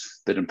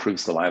purpose that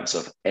improves the lives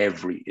of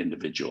every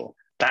individual.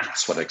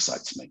 That's what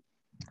excites me.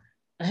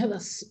 I hope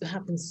that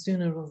happens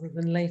sooner rather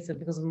than later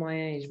because of my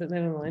age, but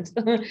never mind.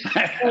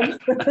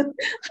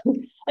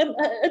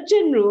 A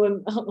general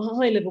and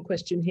high-level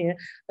question here.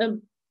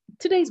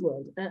 Today's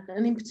world,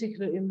 and in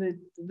particular in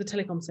the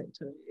telecom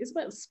sector, is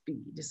about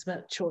speed, it's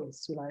about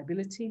choice,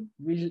 reliability,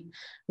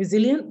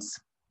 resilience,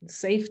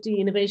 safety,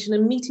 innovation,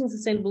 and meeting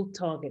sustainable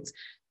targets.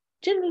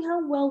 Generally,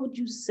 how well would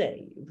you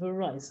say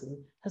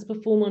Verizon has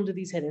performed under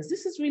these headings?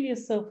 This is really a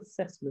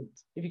self-assessment,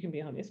 if you can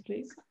be honest,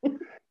 please.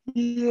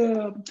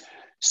 Yeah.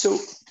 So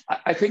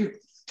I think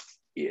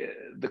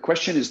the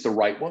question is the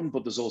right one,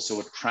 but there's also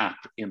a trap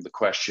in the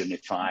question,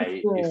 if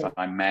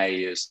I may,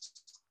 is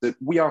that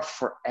we are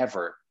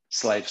forever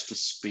slaves to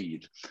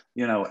speed.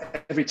 You know,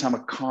 every time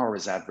a car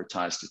is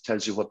advertised, it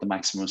tells you what the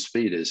maximum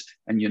speed is,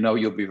 and you know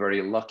you'll be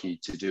very lucky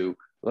to do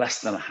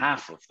less than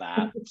half of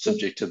that,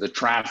 subject to the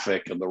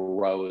traffic and the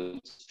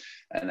roads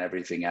and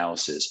everything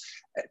else. Is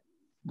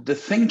the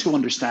thing to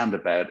understand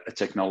about a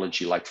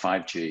technology like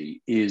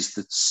 5G is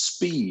that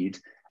speed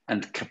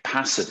and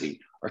capacity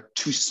are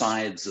two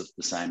sides of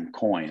the same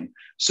coin.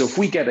 So if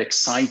we get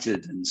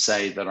excited and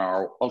say that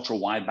our ultra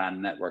wideband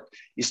network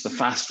is the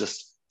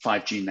fastest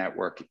 5G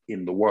network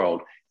in the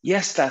world,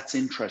 yes, that's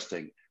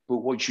interesting. But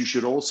what you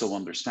should also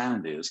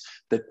understand is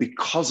that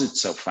because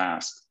it's so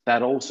fast,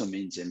 that also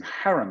means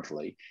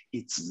inherently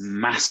it's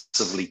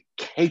massively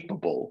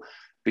capable,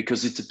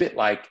 because it's a bit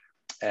like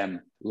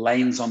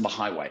lanes on the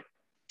highway.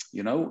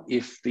 You know,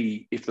 if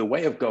the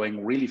way of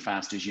going really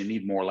fast is you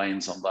need more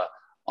lanes on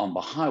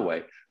the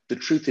highway, the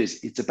truth is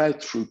it's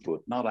about throughput,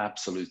 not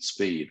absolute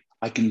speed.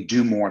 I can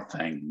do more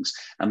things,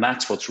 and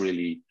that's what's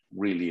really,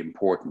 really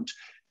important.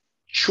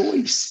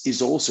 Choice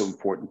is also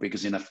important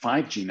because in a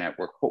 5G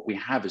network, what we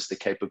have is the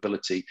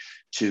capability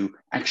to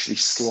actually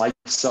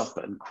slice up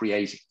and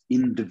create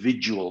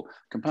individual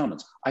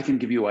components. I can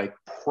give you a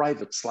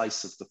private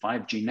slice of the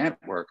 5G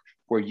network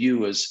where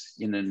you, as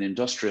in an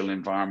industrial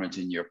environment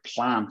in your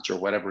plant or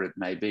whatever it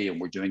may be, and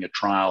we're doing a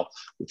trial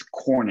with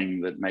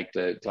Corning that make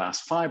the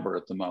glass fiber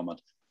at the moment,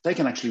 they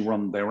can actually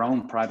run their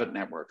own private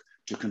network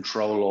to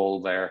control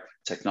all their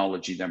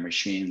technology, their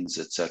machines,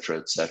 et cetera,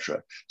 et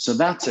cetera. So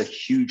that's a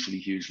hugely,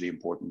 hugely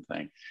important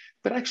thing.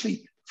 But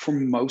actually, for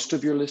most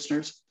of your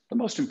listeners, the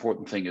most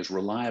important thing is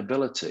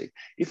reliability.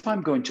 If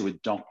I'm going to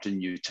adopt a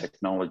new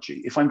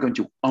technology, if I'm going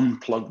to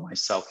unplug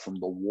myself from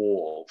the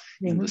wall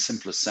in the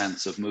simplest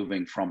sense of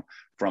moving from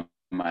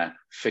a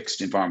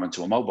fixed environment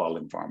to a mobile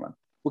environment,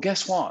 well,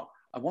 guess what?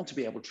 I want to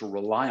be able to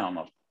rely on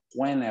it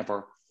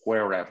whenever,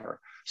 wherever.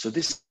 So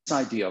this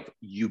idea of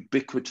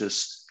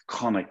ubiquitous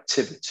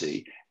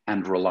connectivity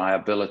and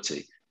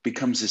reliability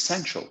becomes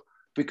essential,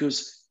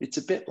 because it's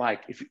a bit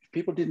like if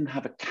people didn't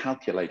have a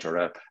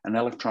calculator, an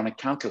electronic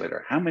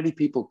calculator, how many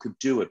people could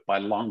do it by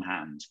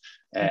longhand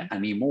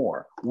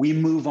anymore? We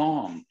move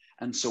on,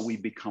 and so we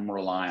become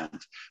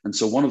reliant. And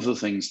so one of the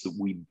things that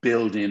we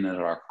build in at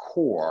our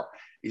core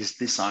is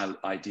this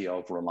idea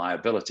of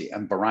reliability,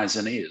 and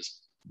Verizon is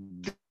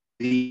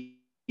the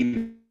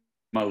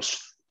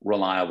most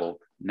reliable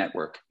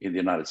network in the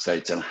United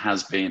States, and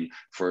has been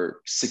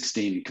for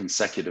 16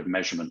 consecutive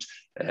measurement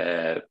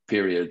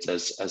periods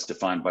as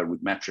defined by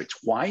RootMetrics.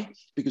 Why?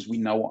 Because we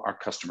know our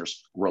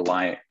customers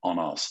rely on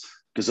us,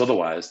 because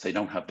otherwise they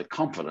don't have the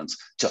confidence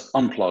to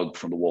unplug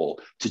from the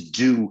wall, to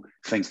do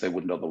things they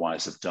wouldn't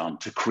otherwise have done,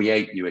 to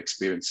create new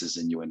experiences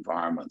in new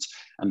environments.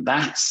 And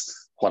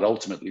that's what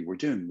ultimately we're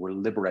doing. We're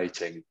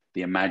liberating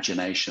the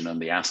imagination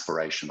and the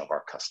aspiration of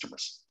our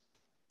customers.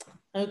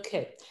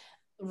 Okay.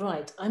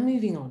 Right, I'm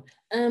moving on.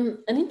 An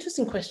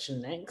interesting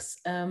question next.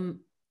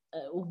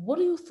 What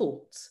are your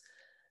thoughts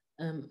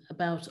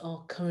about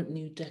our current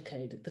new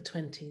decade, the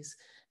 20s?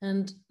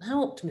 And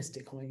how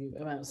optimistic are you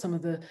about some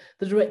of the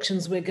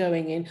directions we're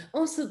going in?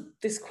 Answer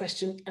this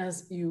question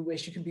as you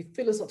wish. You can be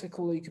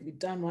philosophical or you can be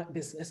downright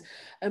business.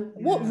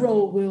 What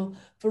role will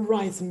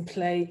Verizon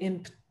play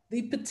in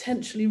the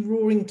potentially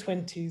roaring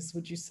 20s,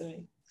 would you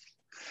say?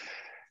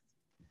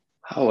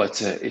 Oh,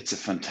 it's a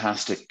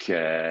fantastic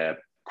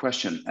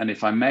question. And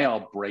if I may,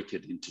 I'll break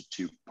it into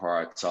two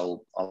parts.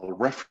 I'll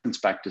reference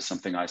back to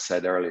something I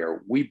said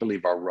earlier. We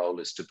believe our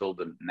role is to build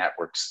the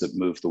networks that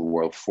move the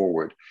world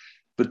forward.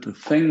 But the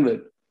thing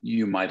that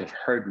you might have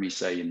heard me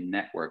say in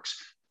networks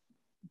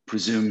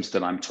presumes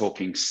that I'm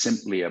talking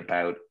simply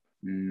about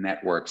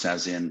networks,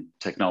 as in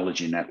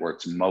technology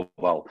networks,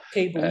 mobile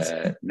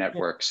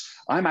networks.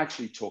 Yeah. I'm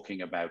actually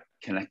talking about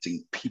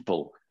connecting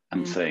people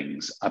and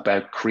things,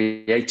 about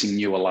creating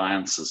new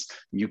alliances,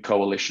 new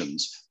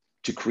coalitions,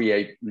 to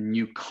create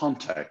new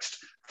context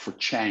for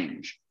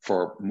change,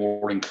 for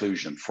more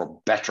inclusion, for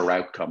better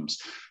outcomes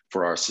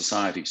for our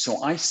society.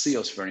 So I see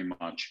us very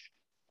much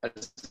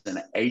as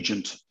an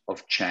agent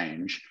of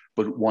change,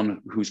 but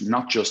one who's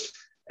not just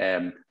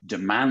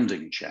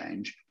demanding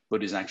change,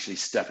 but is actually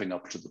stepping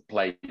up to the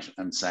plate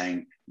and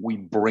saying, we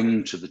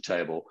bring to the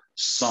table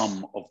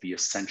some of the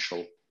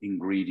essential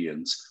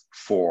ingredients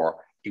for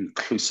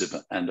inclusive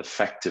and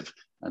effective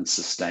and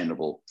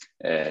sustainable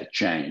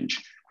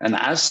change. And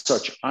as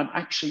such, I'm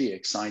actually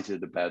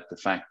excited about the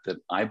fact that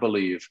I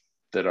believe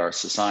that our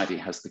society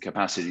has the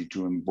capacity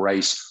to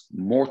embrace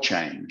more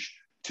change,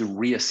 to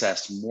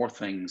reassess more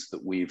things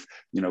that we've,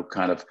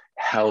 kind of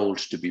held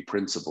to be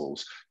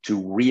principles,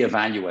 to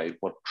reevaluate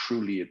what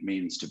truly it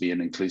means to be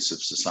an inclusive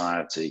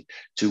society,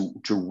 to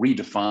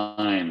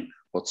redefine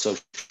what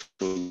social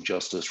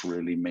justice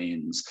really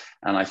means.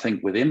 And I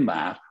think within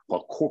that,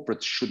 while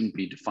corporates shouldn't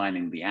be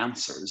defining the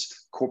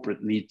answers,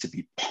 corporate need to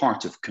be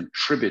part of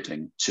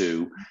contributing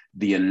to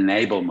the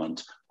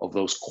enablement of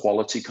those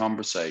quality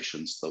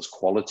conversations, those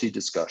quality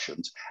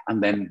discussions,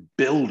 and then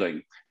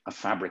building a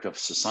fabric of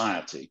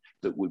society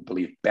that we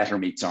believe better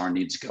meets our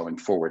needs going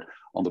forward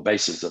on the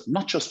basis of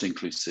not just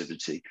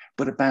inclusivity,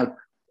 but about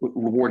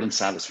reward and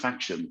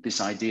satisfaction.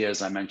 This idea,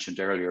 as I mentioned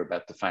earlier,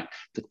 about the fact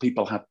that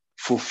people have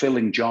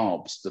fulfilling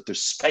jobs, that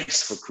there's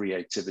space for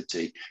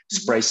creativity,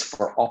 space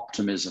for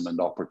optimism and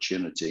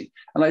opportunity.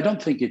 And I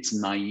don't think it's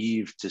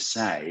naive to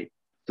say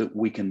that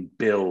we can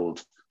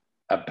build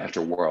a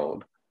better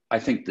world. I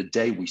think the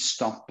day we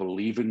stop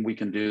believing we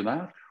can do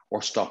that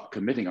or stop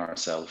committing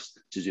ourselves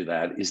to do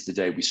that is the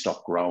day we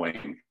stop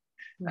growing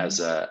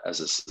as a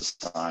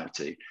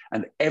society.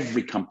 And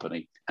every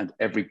company and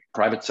every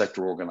private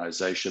sector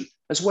organization,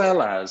 as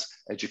well as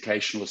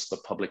educationalists, the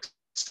public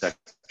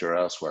sector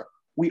elsewhere,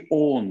 we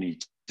all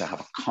need to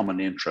have a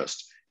common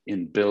interest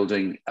in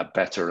building a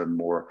better and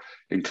more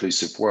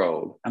inclusive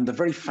world. And the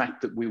very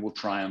fact that we will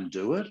try and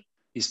do it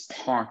is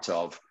part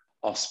of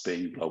us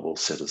being global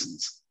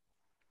citizens.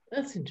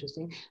 That's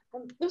interesting.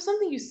 There was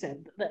something you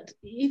said that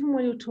even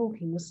while you're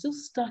talking was still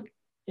stuck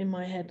in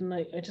my head, and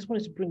I just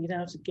wanted to bring it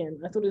out again.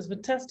 I thought it was a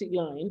fantastic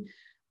line,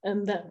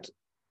 and that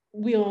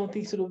we are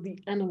the sort of the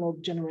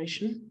analog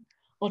generation.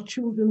 Our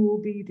children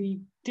will be the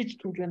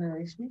digital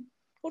generation.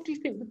 What do you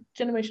think the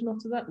generation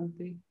after that will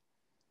be?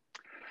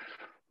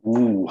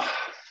 Ooh,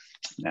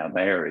 now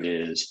there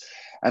is,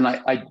 and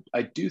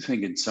I do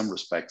think in some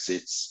respects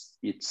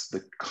it's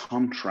the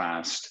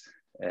contrast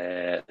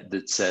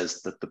that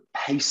says that the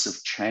pace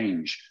of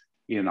change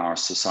in our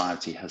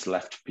society has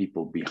left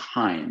people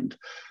behind.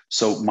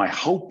 So my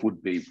hope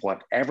would be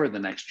whatever the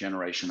next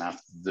generation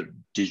after the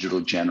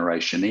digital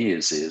generation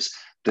is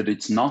that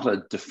it's not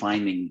a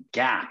defining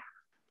gap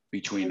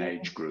between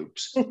age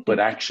groups, but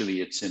actually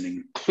it's an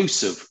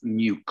inclusive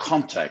new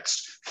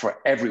context for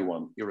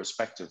everyone,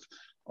 irrespective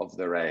of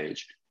their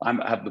age. I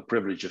have the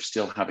privilege of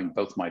still having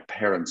both my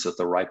parents at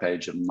the ripe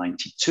age of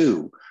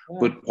 92,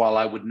 but while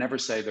I would never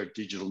say they're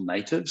digital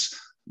natives,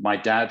 my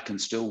dad can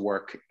still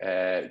work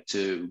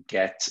to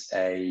get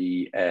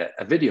a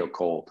video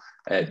call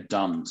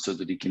done so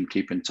that he can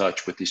keep in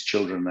touch with his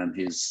children and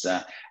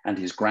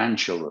his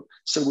grandchildren.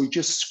 So we're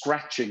just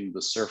scratching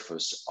the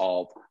surface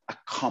of a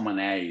common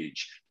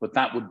age, but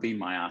that would be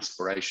my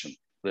aspiration,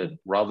 that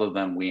rather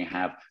than we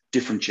have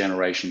different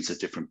generations at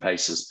different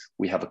paces,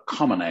 we have a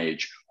common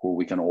age where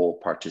we can all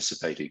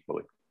participate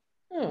equally.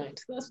 All right,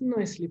 that's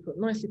nicely put,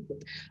 nicely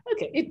put.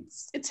 Okay,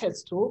 it's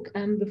Heads Talk,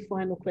 and the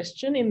final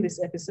question in this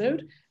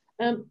episode,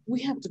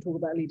 we have to talk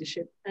about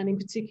leadership, and in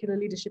particular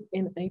leadership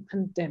in a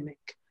pandemic.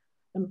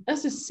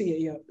 As the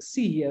CEO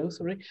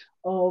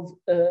of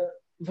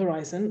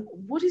Verizon,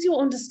 what is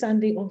your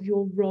understanding of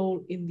your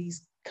role in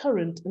these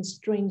current and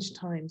strange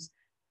times?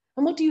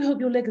 And what do you hope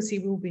your legacy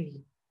will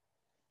be?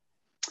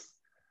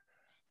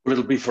 Well,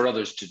 it'll be for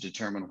others to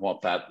determine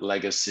what that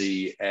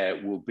legacy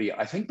will be.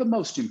 I think the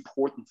most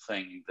important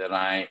thing that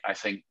I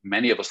think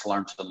many of us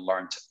learned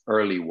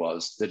early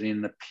was that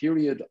in the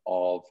period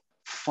of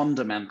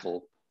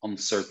fundamental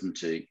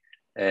uncertainty,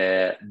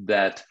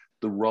 that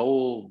the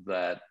role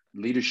that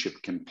leadership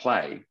can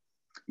play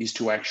is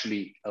to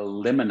actually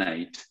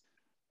eliminate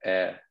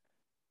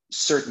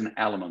certain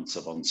elements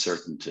of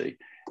uncertainty.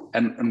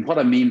 And what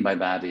I mean by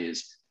that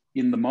is,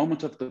 in the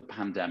moment of the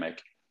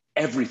pandemic,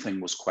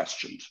 everything was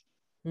questioned.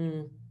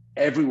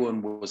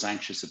 Everyone was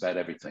anxious about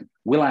everything.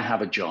 Will I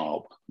have a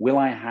job? Will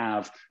I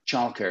have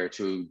childcare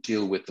to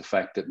deal with the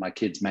fact that my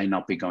kids may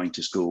not be going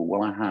to school?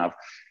 Will I have?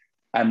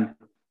 And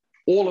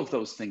all of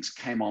those things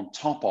came on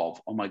top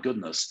of, oh my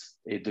goodness,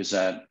 there's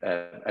a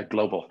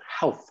global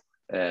health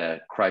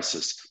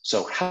crisis.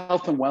 So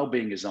health and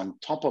well-being is on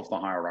top of the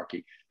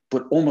hierarchy,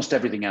 but almost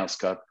everything else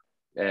got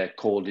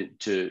called it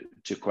to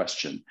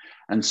question.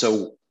 And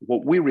so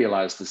what we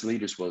realized as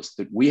leaders was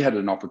that we had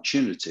an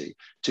opportunity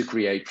to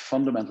create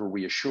fundamental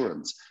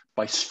reassurance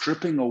by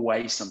stripping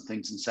away some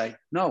things and say,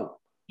 no,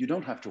 you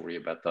don't have to worry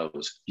about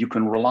those. You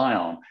can rely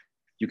on,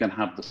 you can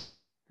have the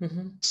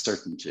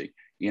certainty.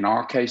 In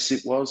our case,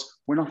 it was,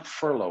 we're not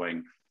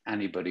furloughing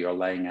anybody or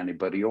laying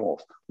anybody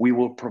off. We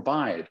will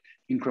provide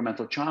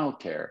incremental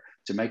childcare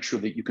to make sure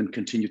that you can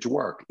continue to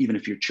work, even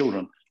if your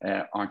children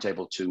aren't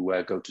able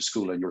to go to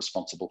school and you're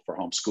responsible for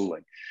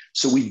homeschooling.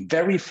 So we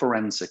very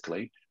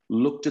forensically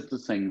looked at the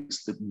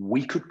things that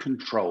we could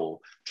control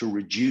to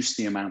reduce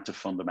the amount of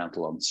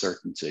fundamental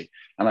uncertainty.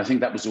 And I think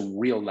that was a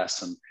real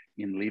lesson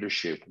in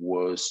leadership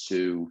was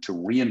to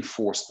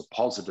reinforce the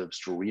positives,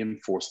 to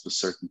reinforce the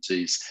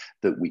certainties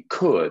that we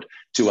could,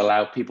 to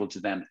allow people to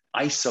then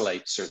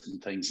isolate certain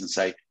things and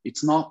say,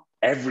 it's not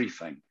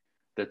everything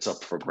that's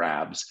up for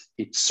grabs.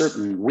 It's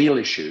certain real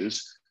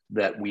issues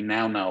that we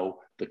now know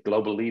that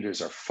global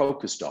leaders are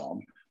focused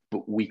on,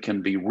 but we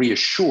can be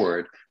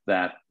reassured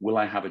that, will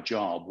I have a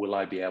job? Will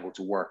I be able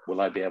to work? Will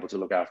I be able to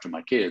look after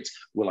my kids?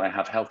 Will I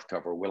have health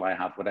cover? Will I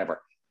have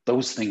whatever?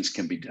 Those things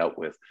can be dealt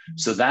with.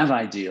 So that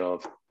idea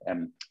of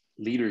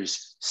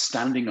leaders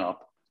standing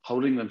up,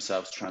 holding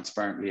themselves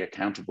transparently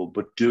accountable,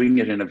 but doing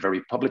it in a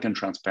very public and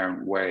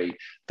transparent way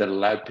that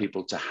allowed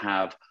people to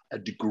have a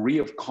degree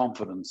of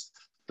confidence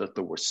that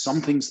there were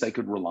some things they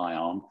could rely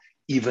on,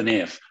 even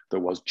if there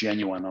was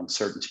genuine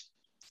uncertainty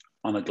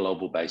on a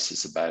global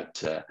basis about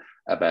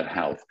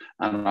health.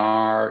 And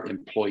our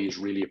employees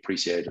really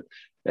appreciated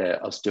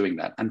us doing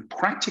that. And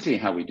practically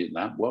how we did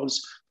that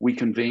was we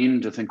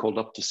convened a thing called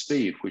Up to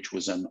Speed, which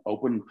was an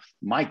open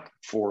mic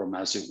forum,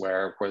 as it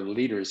were, where the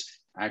leaders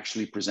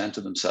actually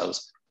presented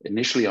themselves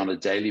initially on a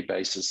daily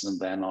basis and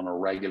then on a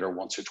regular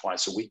once or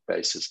twice a week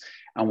basis.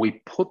 And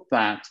we put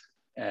that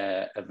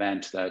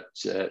event, that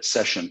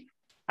session,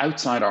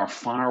 outside our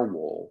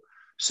firewall,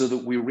 so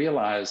that we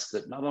realized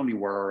that not only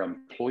were our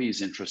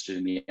employees interested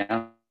in the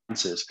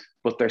answers,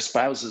 but their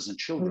spouses and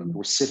children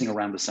were sitting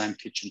around the same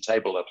kitchen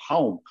table at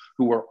home,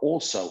 who were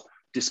also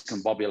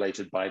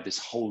discombobulated by this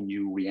whole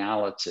new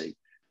reality.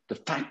 The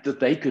fact that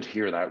they could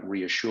hear that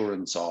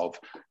reassurance of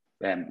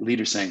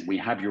leaders saying, we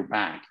have your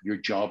back, your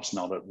job's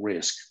not at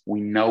risk,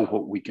 we know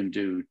what we can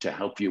do to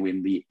help you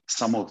in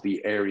some of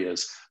the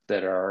areas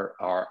that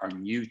are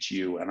new to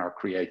you and are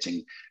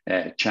creating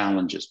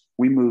challenges.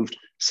 We moved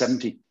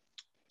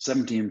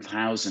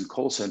 17,000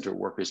 call center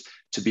workers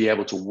to be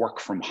able to work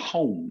from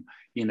home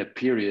in a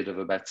period of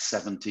about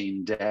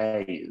 17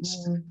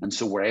 days. And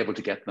so we're able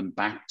to get them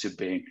back to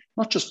being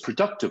not just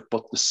productive,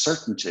 but the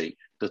certainty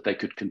that they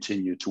could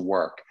continue to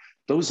work.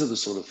 Those are the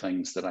sort of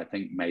things that I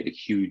think made a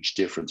huge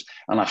difference.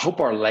 And I hope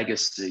our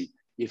legacy,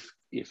 if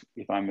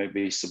I may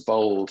be so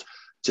bold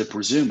to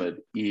presume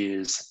it,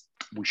 is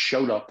we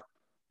showed up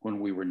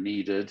when we were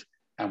needed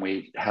and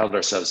we held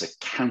ourselves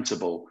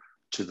accountable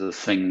to the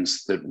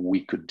things that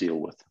we could deal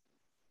with.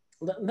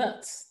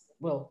 That's,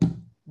 well,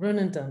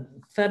 Ronan Dunn,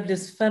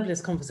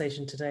 fabulous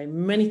conversation today.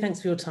 Many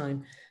thanks for your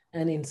time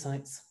and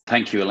insights.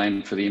 Thank you,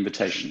 Elaine, for the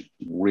invitation.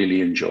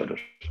 Really enjoyed it.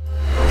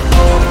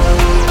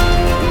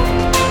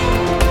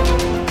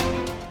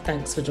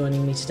 Thanks for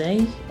joining me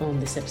today on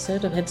this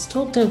episode of Heads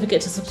Talk. Don't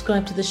forget to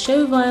subscribe to the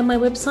show via my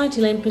website,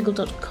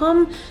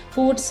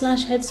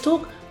 elainepringle.com/Heads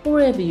Talk, or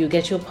wherever you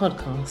get your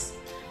podcasts.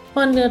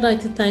 Finally, I'd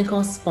like to thank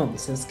our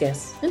sponsors,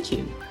 guests, and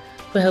you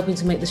for helping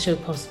to make the show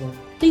possible.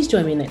 Please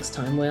join me next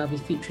time, where I'll be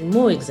featuring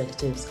more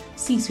executives,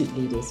 C-suite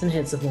leaders, and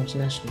heads of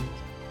multinationals.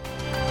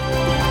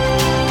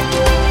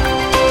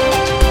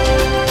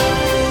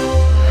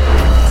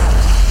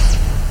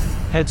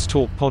 Heads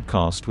Talk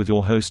podcast with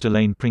your host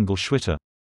Elaine Pringle Schwitter.